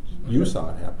happening. You saw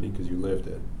it happening because you lived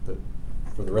it. But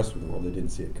for the rest of the world, they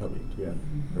didn't see it coming. Yeah.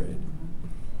 Right.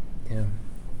 Yeah.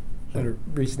 At a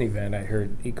recent event, I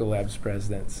heard Ecolab's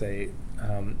president say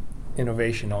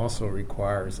innovation also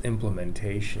requires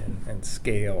implementation and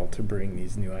scale to bring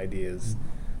these new ideas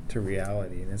to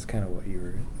reality, and that's kind of what you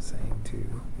were saying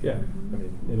too. Yeah, I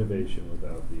mean, innovation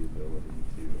without the ability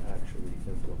to actually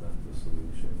implement the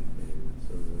solution is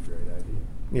a really great idea.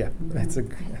 Yeah, that's a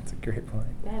great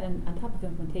point. That, and on top of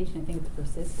implementation, I think it's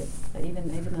persistence. Even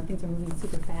though things are moving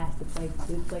super fast, it's like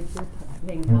you're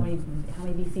saying, how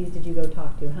many VCs did you go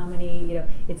talk to? How many,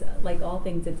 it's like all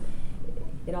things.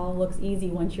 It all looks easy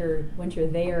once you're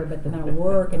there, but the amount of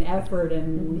work and effort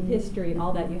and history and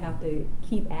all that you have to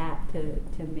keep at to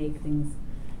make things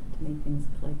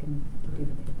click and to do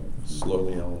the pivot.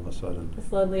 Slowly, all of a sudden.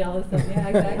 Slowly, all of a sudden, yeah,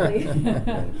 exactly.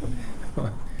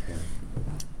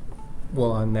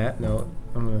 Well, on that note,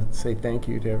 I'm going to say thank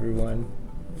you to everyone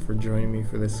for joining me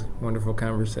for this wonderful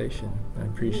conversation. I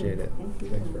appreciate it. Thank you.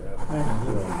 Thanks for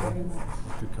having me.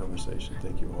 Good conversation.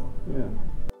 Thank you all. Yeah.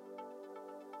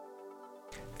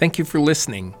 Thank you for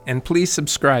listening, and please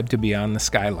subscribe to Beyond the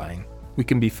Skyline. We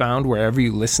can be found wherever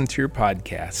you listen to your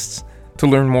podcasts. To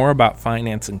learn more about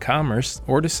finance and commerce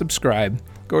or to subscribe,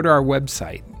 go to our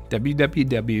website,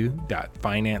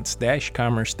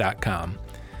 www.finance-commerce.com.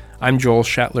 I'm Joel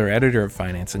Shetler, editor of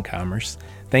Finance and Commerce.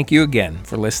 Thank you again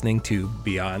for listening to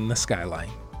Beyond the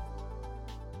Skyline.